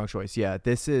 And that's the wrong choice. Yeah,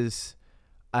 this is,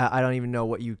 I don't even know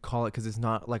what you call it because it's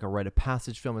not like a rite of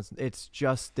passage film. It's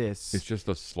just this. It's just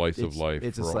a slice of life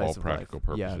it's a for slice all of practical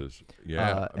life. purposes.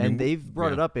 Yeah. I mean, and they've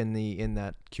brought it up in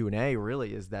that Q&A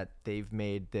really is that they've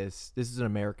made this is an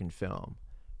American film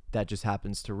that just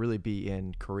happens to really be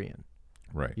in Korean.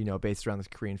 Right. Based around this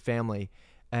Korean family.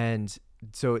 And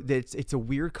so it's a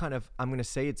weird kind of, I'm going to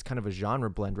say it's kind of a genre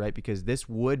blend, right? Because this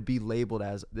would be labeled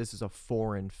as, this is a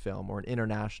foreign film or an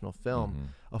international film.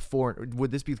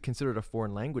 Would this be considered a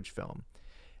foreign language film?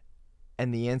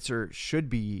 And the answer should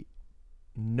be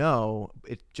no,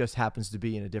 it just happens to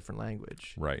be in a different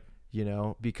language. Right.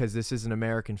 Because this is an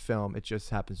American film, it just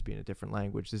happens to be in a different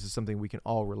language. This is something we can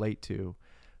all relate to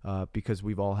because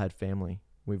we've all had family.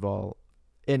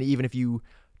 And even if you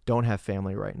don't have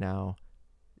family right now,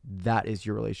 that is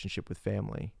your relationship with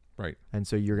family. Right. And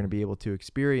so you're going to be able to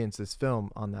experience this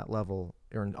film on that level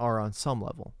or on some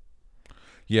level.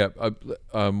 Yeah.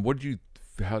 What did you,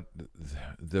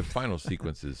 the final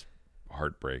sequence is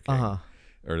heartbreaking.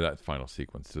 Or that final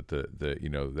sequence, that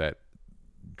that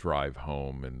drive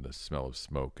home and the smell of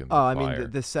smoke and the fire. I mean,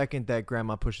 the second that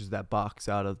grandma pushes that box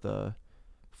out of the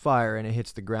fire and it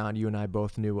hits the ground, you and I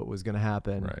both knew what was going to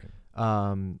happen.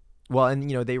 Right. Well, and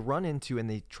they run into and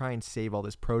they try and save all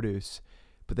this produce,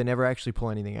 but they never actually pull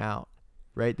anything out,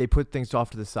 right? They put things off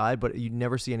to the side, but you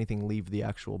never see anything leave the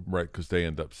actual. Right, because they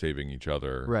end up saving each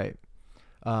other. Right.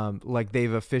 Like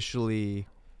they've officially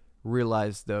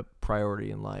realized the priority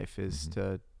in life is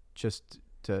to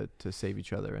save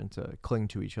each other and to cling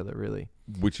to each other, really.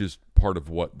 Which is part of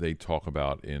what they talk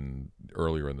about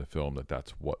earlier in the film,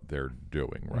 that's what they're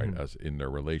doing, right? As in their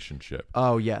relationship.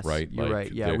 Oh, yes. Right? You're Like,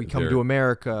 right. Yeah, we come to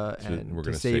America and we're to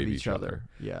gonna save each other.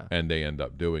 Yeah. And they end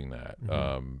up doing that.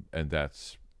 And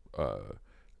that's,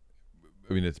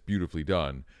 it's beautifully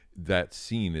done. That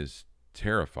scene is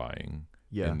terrifying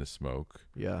in the smoke.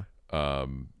 Yeah.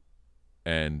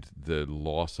 And the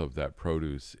loss of that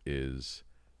produce is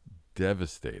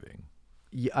devastating.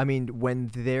 Yeah, I mean, when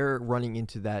they're running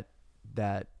into that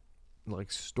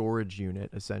like storage unit,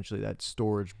 essentially that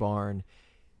storage barn,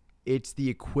 it's the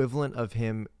equivalent of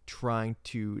him trying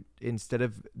to, instead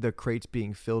of the crates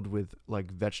being filled with like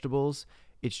vegetables,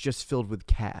 it's just filled with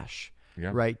cash.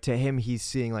 Yeah. Right? To him, he's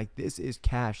seeing like, this is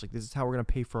cash. Like, this is how we're going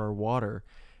to pay for our water.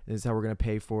 This is how we're going to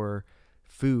pay for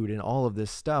food and all of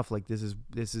this stuff. Like, this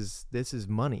is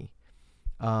money.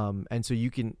 And so you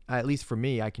can, at least for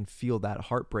me, I can feel that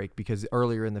heartbreak because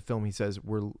earlier in the film he says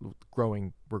we're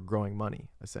growing money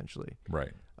essentially.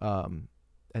 Right. And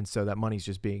so that money's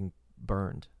just being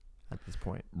burned at this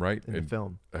point. Right. In the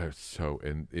film.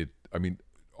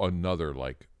 Another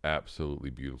like absolutely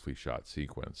beautifully shot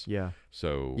sequence. Yeah.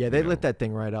 So yeah, they lit that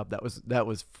thing right up. That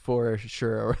was for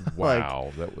sure. Wow.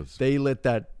 Like, that was. They lit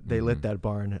that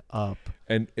barn up.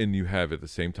 And you have at the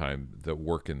same time the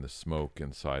work in the smoke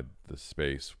inside the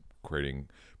space, creating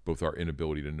both our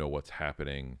inability to know what's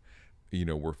happening.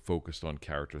 We're focused on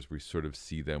characters. We sort of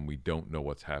see them. We don't know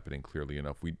what's happening clearly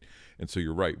enough. And so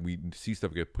you're right. We see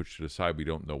stuff get pushed to the side. We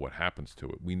don't know what happens to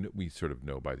it. We sort of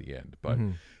know by the end. But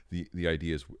the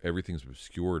idea is everything's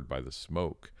obscured by the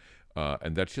smoke.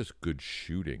 And that's just good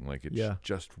shooting. Like it's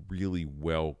just really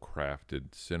well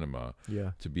crafted cinema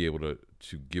to be able to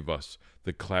give us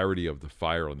the clarity of the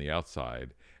fire on the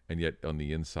outside and yet on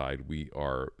the inside we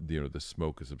are, the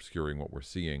smoke is obscuring what we're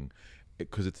seeing,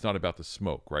 because it's not about the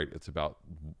smoke, right? It's about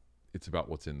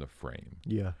what's in the frame.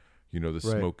 Yeah. The Right.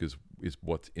 smoke is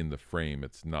what's in the frame.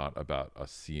 It's not about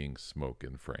us seeing smoke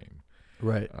in frame.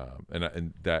 Right.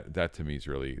 And that to me is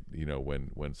really,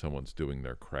 when someone's doing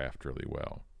their craft really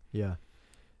well. Yeah.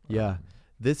 Yeah.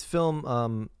 This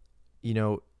film,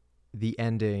 the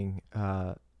ending,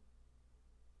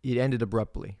 it ended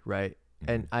abruptly, right?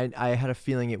 And I had a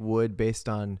feeling it would, based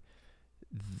on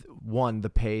one, the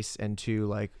pace, and two,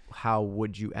 like, how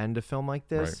would you end a film like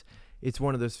this? Right. It's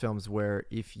one of those films where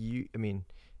if you're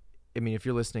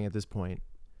listening at this point,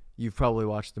 you've probably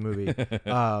watched the movie.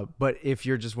 But if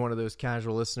you're just one of those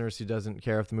casual listeners who doesn't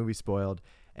care if the movie's spoiled,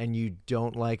 and you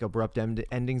don't like abrupt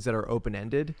endings that are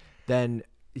open-ended, then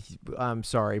I'm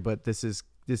sorry, but this is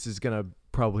gonna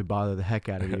probably bother the heck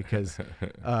out of you, because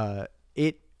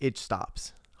it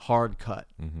stops, hard cut,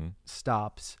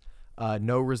 stops,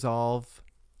 no resolve,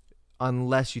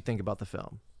 unless you think about the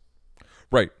film.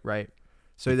 Right.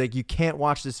 So like, you can't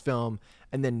watch this film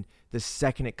and then the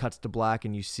second it cuts to black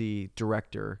and you see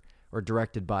director or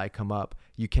directed by come up,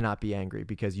 you cannot be angry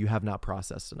because you have not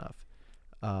processed enough.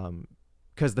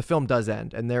 Because the film does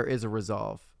end and there is a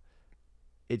resolve.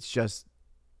 It's just,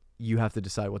 you have to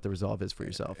decide what the resolve is for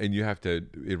yourself. And you have to,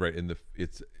 right,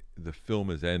 the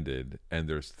film is ended and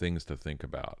there's things to think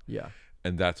about. Yeah.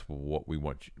 And that's what we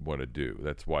want to do.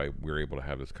 That's why we're able to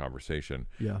have this conversation.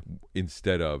 Yeah.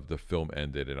 Instead of the film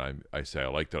ended and I say I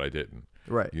liked it, I didn't.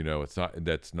 Right. It's not.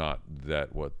 That's not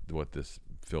what this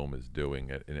film is doing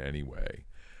in any way.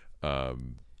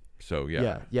 So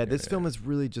yeah. Yeah. This film is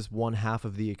really just one half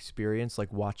of the experience.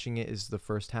 Like, watching it is the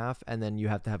first half, and then you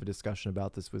have to have a discussion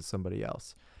about this with somebody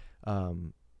else.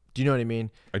 Do you know what I mean?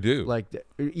 I do. Like,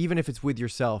 even if it's with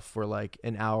yourself for like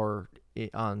an hour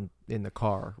in the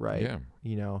car, right? Yeah.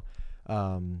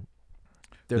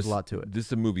 There's a lot to it. This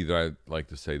is a movie that I like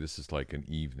to say this is like an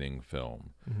evening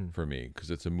film for me,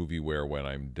 because it's a movie where when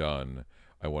I'm done,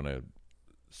 I want to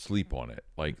sleep on it.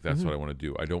 Like, that's what I want to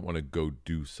do. I don't want to go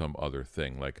do some other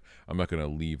thing. Like, I'm not going to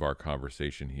leave our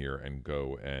conversation here and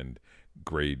go and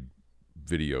grade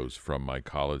videos from my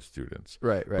college students,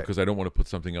 Right. because I don't want to put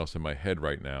something else in my head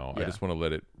right now. Yeah. I just want to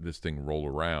let this thing roll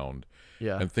around,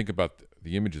 Yeah. and think about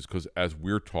the images, because as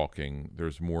we're talking,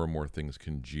 there's more and more things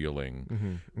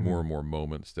congealing, more and more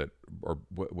moments that are,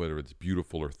 whether it's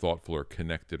beautiful or thoughtful or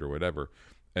connected or whatever.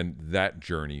 And that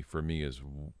journey for me is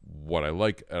what I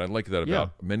like. And I like that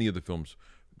about many of the films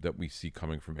that we see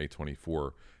coming from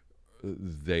A24.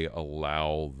 They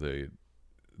allow the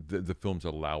films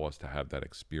allow us to have that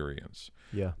experience.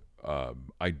 Yeah.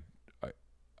 I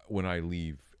when I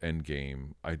leave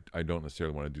Endgame, I don't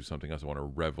necessarily want to do something else. I want to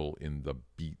revel in the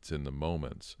beats and the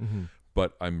moments,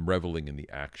 but I'm reveling in the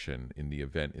action, in the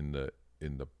event, in the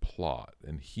plot.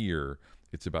 And here,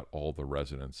 it's about all the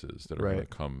resonances that are going to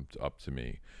come up to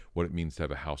me. What it means to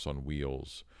have a house on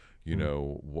wheels.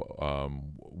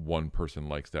 One person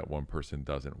likes that, one person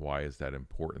doesn't. Why is that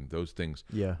important? Those things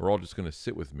are all just going to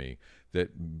sit with me.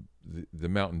 That the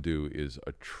Mountain Dew is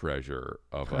a treasure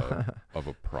of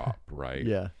a prop, right?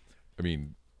 Yeah. I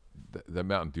mean, the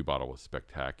Mountain Dew bottle was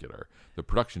spectacular. The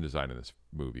production design in this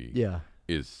movie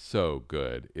is so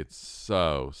good. It's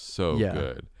so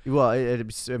good. Well, it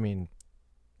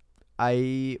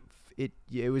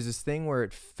was this thing where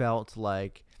it felt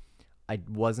like I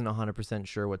wasn't 100%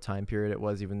 sure what time period it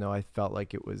was, even though I felt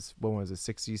like it was, when was it,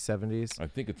 60s, 70s? I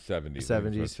think it's 70s.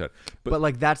 70s. But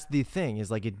like, that's the thing, is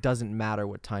like, it doesn't matter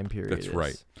what time period it is. That's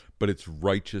right. But it's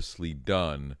righteously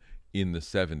done in the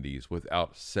 70s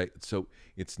without so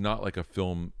it's not like a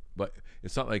film, but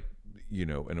it's not like,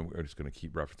 and we're just going to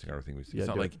keep referencing everything we see. It's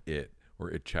not like It or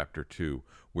It Chapter 2,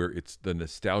 where it's the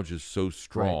nostalgia is so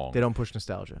strong. Right. They don't push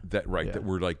nostalgia. That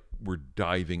we're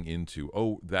diving into,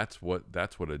 that's what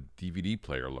a DVD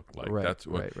player looked like. Right, That's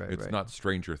what right. not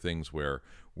Stranger Things where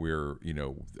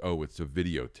it's a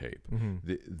videotape.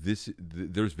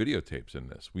 There's videotapes in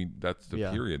this. That's the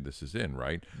period this is in,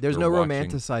 right? There's no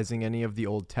romanticizing any of the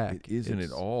old tech. It isn't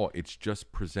at all. It's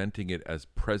just presenting it as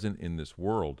present in this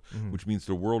world, which means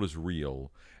the world is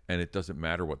real, and it doesn't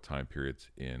matter what time period it's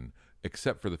in,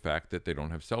 except for the fact that they don't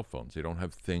have cell phones. They don't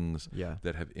have things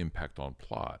that have impact on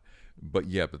plot.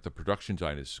 But the production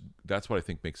design that's what I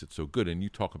think makes it so good. And you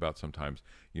talk about sometimes,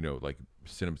 like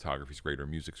cinematography's great or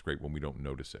music's great when we don't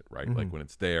notice it, right? Like when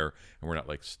it's there and we're not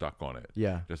like stuck on it.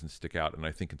 Yeah. It doesn't stick out. And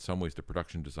I think in some ways the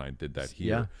production design did that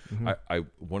here. I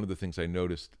one of the things I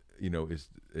noticed,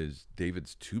 is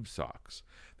David's tube socks.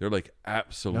 They're like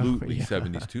absolutely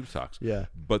 70s tube socks. Yeah.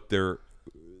 But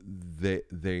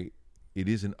it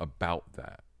isn't about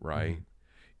that, right?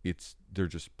 they're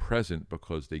just present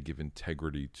because they give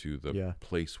integrity to the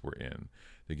place we're in.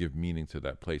 They give meaning to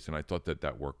that place, and I thought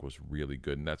that work was really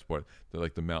good. And that's what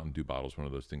like the Mountain Dew bottle is one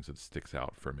of those things that sticks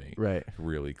out for me, right?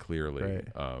 Really clearly, right.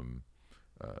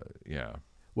 Yeah.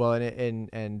 Well,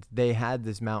 and they had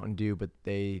this Mountain Dew, but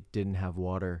they didn't have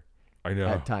water. I know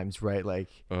at times, right? Like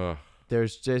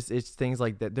there's just it's things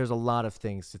like that. There's a lot of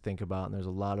things to think about, and there's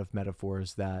a lot of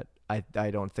metaphors that I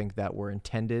don't think that were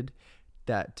intended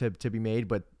that to be made,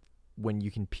 but when you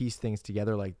can piece things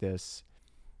together like this,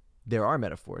 there are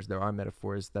metaphors. There are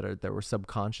metaphors that were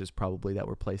subconscious, probably, that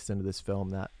were placed into this film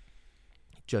that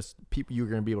just people you're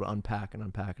going to be able to unpack and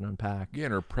unpack and unpack. Yeah,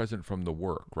 and are present from the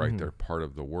work, right? Mm-hmm. They're part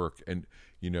of the work, and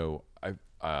I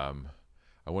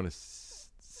want to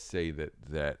say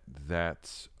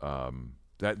that's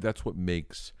what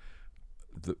makes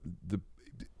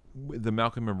the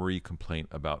Malcolm and Marie complaint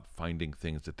about finding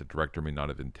things that the director may not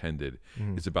have intended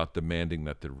is about demanding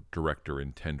that the director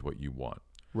intend what you want.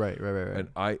 Right. And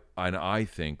I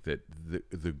think that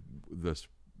the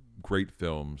great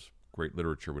films, great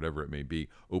literature, whatever it may be,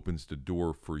 opens the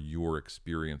door for your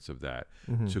experience of that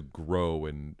to grow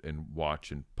and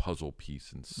watch and puzzle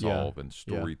piece and solve and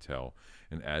story tell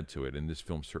and add to it. And this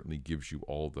film certainly gives you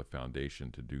all the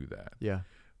foundation to do that. Yeah.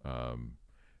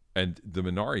 And the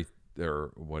Minari,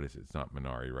 what is it? It's not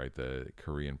Minari, right? The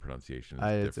Korean pronunciation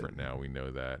is different now. We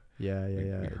know that. Yeah.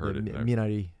 We heard it.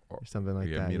 Minari or something like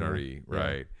that. Yeah, Minari,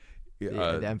 right.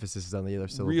 Yeah. The emphasis is on the other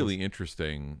syllables. Really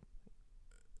interesting,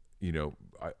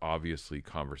 obviously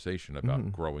conversation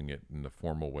about growing it in the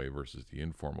formal way versus the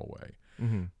informal way.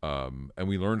 And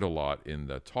we learned a lot in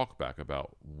the talk back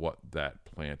about what that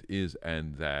plant is,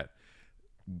 and that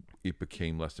it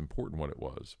became less important what it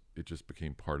was. It just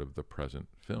became part of the present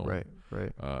film. Right.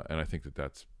 And I think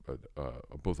that's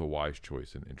both a wise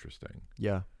choice and interesting.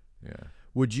 Yeah.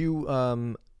 Would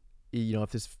you, if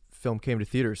this film came to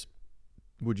theaters,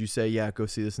 would you say, go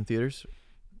see this in theaters?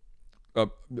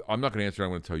 I'm not going to answer it.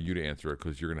 I'm going to tell you to answer it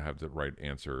because you're going to have the right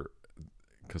answer,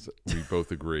 because we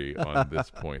both agree on this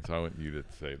point. So I want you to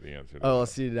say the answer. Oh,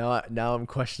 see, now I'm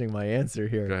questioning my answer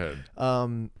here. Go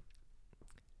ahead.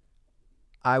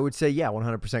 I would say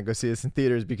 100% go see this in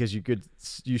theaters, because you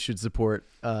should support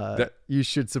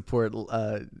independent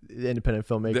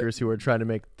filmmakers who are trying to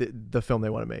make the film they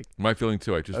want to make. My feeling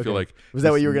too. I just feel like, was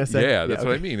that what you were going to say? Yeah, that's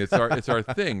what I mean. It's our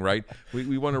thing, right?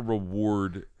 We want to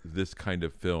reward this kind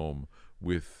of film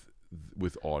with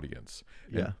audience.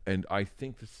 And I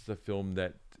think this is a film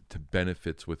that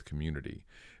benefits with community.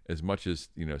 As much as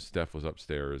Steph was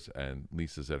upstairs and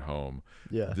Lisa's at home,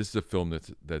 this is a film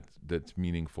that's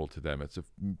meaningful to them. It's a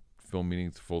film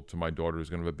meaningful to my daughter who's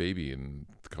going to have a baby in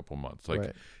a couple months.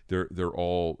 Like they're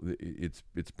all it's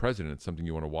present. It's something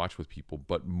you want to watch with people,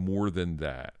 but more than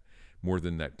that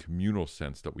communal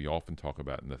sense that we often talk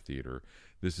about in the theater,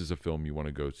 this is a film you want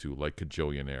to go to, like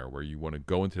Kajillionaire, where you want to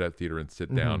go into that theater and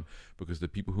sit down because the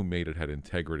people who made it had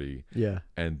integrity,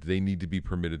 and they need to be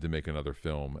permitted to make another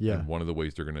film. And one of the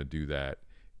ways they're going to do that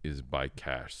is by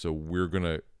cash. So we're going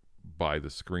to buy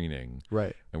the screening,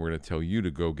 right? And we're going to tell you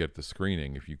to go get the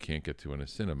screening if you can't get to in a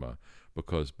cinema,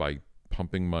 because by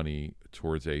pumping money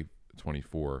towards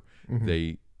A24,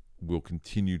 they will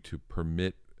continue to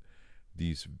permit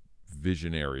these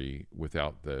visionary,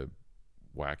 without the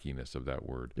wackiness of that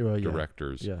word,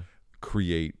 directors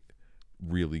create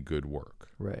really good work.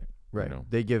 Right.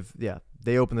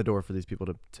 They open the door for these people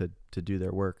to do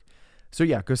their work. So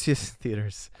go see this in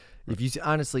theaters. If you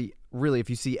honestly, really, if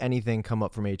you see anything come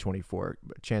up from A24,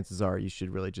 chances are you should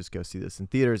really just go see this in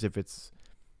theaters. If it's,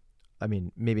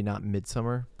 maybe not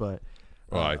Midsummer, but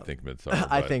I think Midsummer.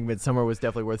 I think Midsummer was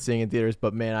definitely worth seeing in theaters,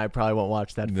 but man, I probably won't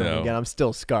watch that film again. I'm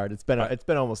still scarred. It's been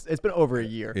over a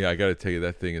year. Yeah, I got to tell you,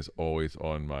 that thing is always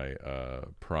on my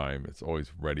Prime. It's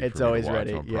always ready. It's for always me to watch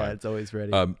ready. On Prime. Yeah, it's always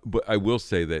ready. But I will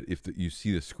say that if you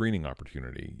see the screening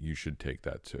opportunity, you should take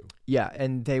that too. Yeah,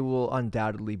 and they will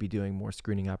undoubtedly be doing more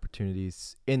screening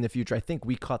opportunities in the future. I think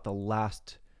we caught the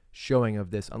last showing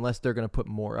of this, unless they're going to put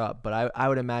more up. But I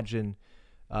would imagine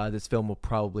this film will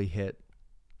probably hit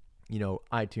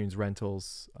iTunes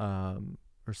rentals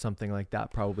or something like that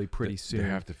probably pretty soon. They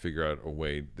have to figure out a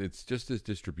way. It's just this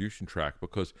distribution track,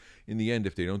 because in the end,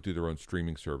 if they don't do their own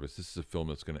streaming service, this is a film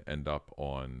that's going to end up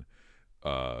on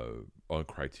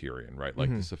Criterion, right? Like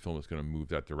this is a film that's going to move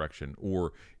that direction,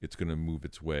 or it's going to move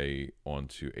its way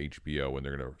onto HBO, and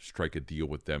they're going to strike a deal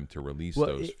with them to release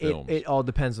those films. It all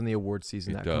depends on the award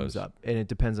season that comes up, and it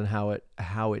depends on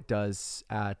how it does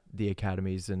at the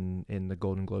Academies and in the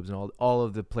Golden Globes and all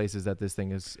of the places that this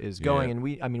thing is going.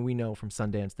 And we know from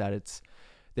Sundance that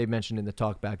they've mentioned in the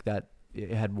talkback that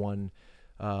it had won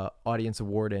audience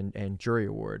award and jury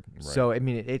award. So I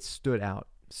mean, it stood out.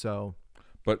 So.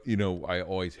 But, I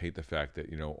always hate the fact that,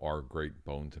 our great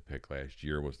bone to pick last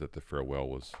year was that The Farewell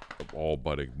was all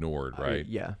but ignored, right?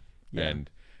 Yeah. And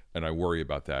I worry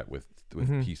about that with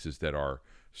pieces that are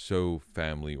so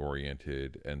family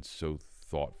oriented and so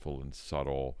thoughtful and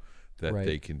subtle that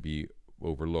they can be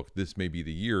overlooked. This may be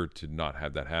the year to not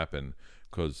have that happen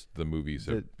because the movies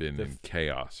have been in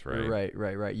chaos, right?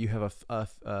 Right. You have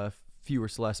a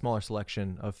smaller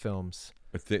selection of films.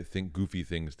 I think goofy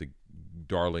things, the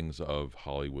darlings of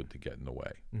Hollywood, to get in the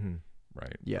way,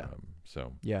 right? Yeah.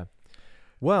 Yeah.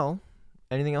 Well,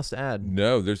 anything else to add?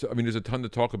 No, there's a ton to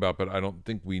talk about, but I don't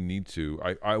think we need to.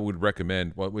 I would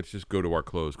recommend. Well, let's just go to our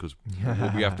close because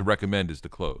what we have to recommend is the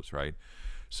close, right?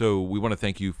 So we want to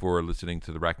thank you for listening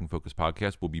to the Racking Focus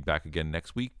podcast. We'll be back again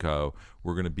next week. We're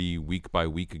going to be week by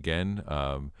week again.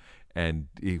 And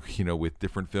with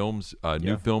different films,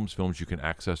 new films you can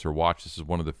access or watch. This is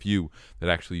one of the few that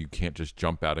actually you can't just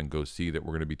jump out and go see that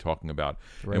we're going to be talking about.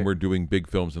 Right. And we're doing big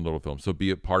films and little films, so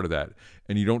be a part of that.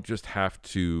 And you don't just have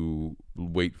to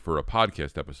wait for a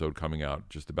podcast episode coming out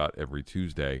just about every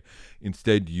Tuesday.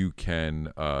 Instead, you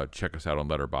can check us out on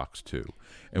Letterboxd too.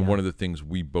 And one of the things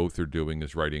we both are doing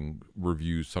is writing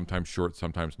reviews, sometimes short,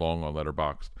 sometimes long, on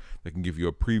Letterboxd that can give you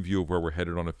a preview of where we're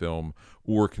headed on a film,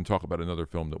 or can talk about another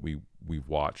film that we've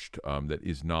watched that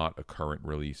is not a current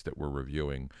release that we're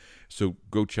reviewing. So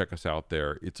go check us out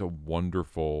there. It's a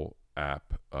wonderful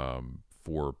app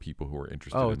for people who are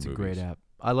interested in movies. Oh, it's a great app.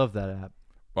 I love that app.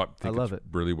 I love it.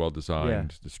 Really well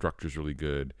designed. Yeah. The structure's really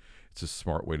good. It's a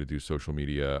smart way to do social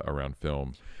media around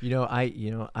film.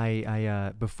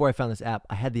 I before I found this app,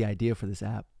 I had the idea for this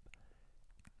app.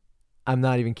 I'm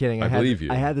not even kidding. I believe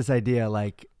you. I had this idea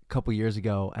like a couple years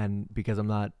ago, and because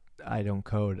I don't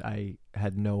code, I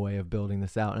had no way of building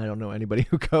this out, and I don't know anybody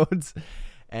who codes.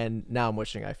 And now I'm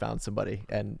wishing I found somebody.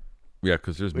 And yeah,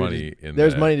 because there's money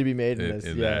money to be made in this.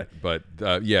 That. But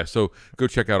so go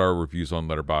check out our reviews on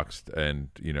Letterboxd, and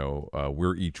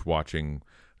we're each watching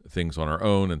things on our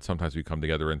own, and sometimes we come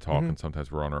together and talk, and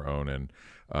sometimes we're on our own. And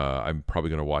I'm probably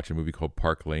going to watch a movie called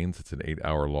Park Lanes. It's an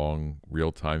 8-hour long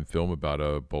real-time film about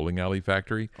a bowling alley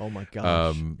factory. Oh my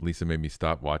gosh. Lisa made me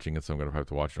stop watching it, so I'm going to have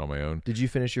to watch it on my own. Did you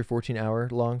finish your 14-hour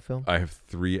long film? I have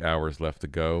 3 hours left to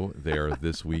go. They are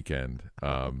this weekend.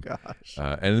 Gosh.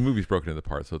 And the movie's broken into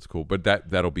parts, so it's cool. But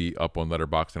that'll be up on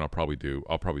Letterboxd, and I'll probably do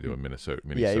a Minnesota.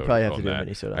 Yeah, you probably have to do a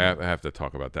Minnesota. I have to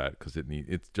talk about that because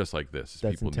it's just like this.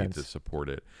 That's people intense. Need to support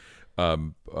it.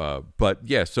 But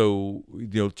yeah, so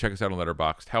check us out on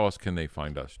Letterboxd. How else can they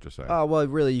find us? Just saying. Well,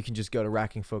 really, you can just go to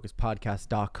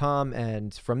rackingfocuspodcast.com,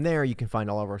 and from there you can find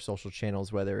all of our social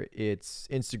channels, whether it's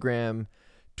Instagram,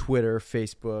 Twitter,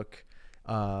 Facebook,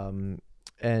 and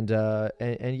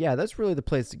yeah, that's really the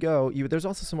place to go. There's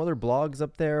also some other blogs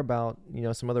up there about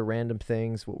some other random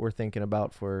things, what we're thinking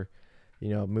about for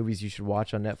movies you should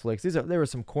watch on Netflix. There was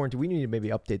some quarantine. We need to maybe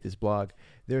update this blog.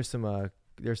 There's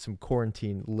some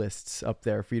quarantine lists up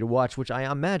there for you to watch, which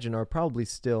I imagine are probably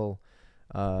still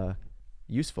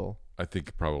useful. I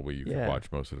think probably you can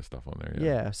watch most of the stuff on there.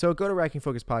 Yeah. So go to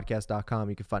rackingfocuspodcast.com.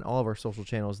 You can find all of our social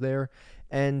channels there.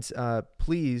 And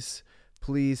please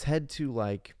head to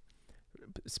like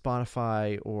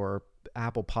Spotify or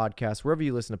Apple Podcasts, wherever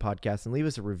you listen to podcasts, and leave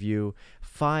us a review.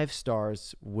 5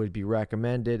 stars would be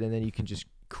recommended, and then you can just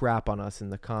crap on us in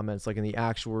the comments like in the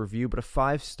actual review, but a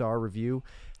 5-star review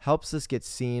helps us get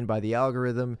seen by the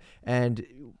algorithm, and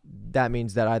that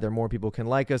means that either more people can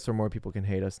like us or more people can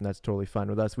hate us, and that's totally fine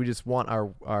with us. We just want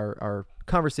our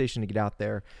conversation to get out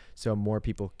there so more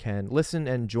people can listen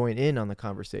and join in on the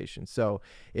conversation. So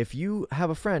if you have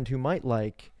a friend who might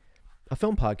like a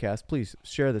film podcast, please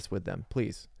share this with them,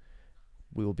 please.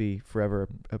 We will be forever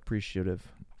appreciative.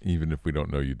 Even if we don't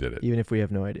know you did it. Even if we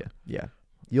have no idea. Yeah.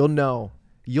 You'll know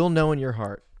in your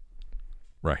heart.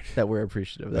 Right. That we're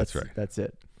appreciative. That's right. That's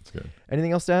it. That's good.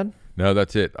 Anything else to add? No,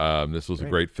 that's it. This was a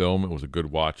great film. It was a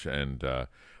good watch and a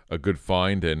good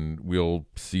find. And we'll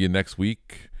see you next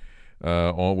week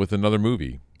with another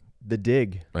movie. The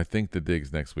Dig. I think The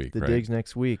Dig's next week. The Dig's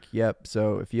next week. Yep.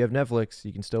 So if you have Netflix,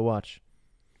 you can still watch.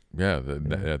 Yeah,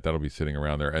 that'll be sitting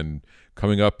around there. And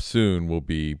coming up soon will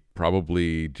be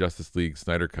probably Justice League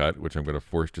Snyder Cut, which I'm going to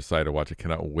force Josiah to watch. I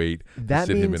cannot wait to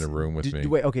sit him in a room with me.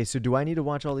 Wait, okay, so do I need to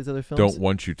watch all these other films? Don't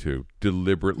want you to.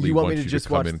 Deliberately you want me you to just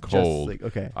come in cold.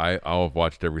 Okay. I'll have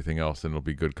watched everything else, and it'll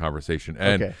be good conversation.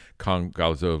 And Kong,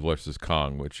 Godzilla vs.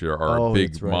 Kong, which are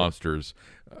big monsters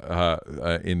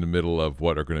in the middle of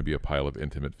what are going to be a pile of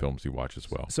intimate films you watch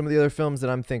as well. Some of the other films that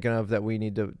I'm thinking of that we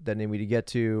need to get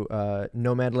to,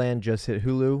 Nomadland just hit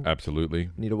Hulu. Absolutely.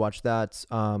 Need to watch that.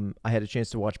 I had a chance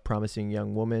to watch Promising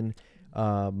Young Woman.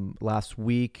 last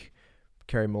week.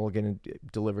 Carey Mulligan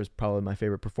delivers probably my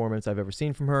favorite performance I've ever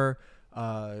seen from her.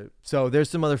 So there's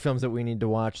some other films that we need to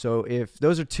watch. So if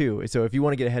those are two, so if you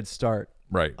want to get a head start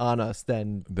on us,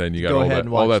 then you got go all ahead that,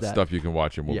 and watch all that stuff you can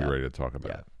watch, and we'll be ready to talk about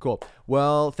Yeah, it. cool.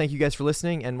 Well, thank you guys for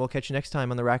listening, and we'll catch you next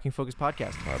time on the Racking Focus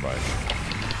podcast. Bye-bye.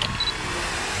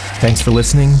 Thanks for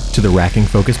listening to the Racking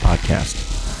Focus podcast.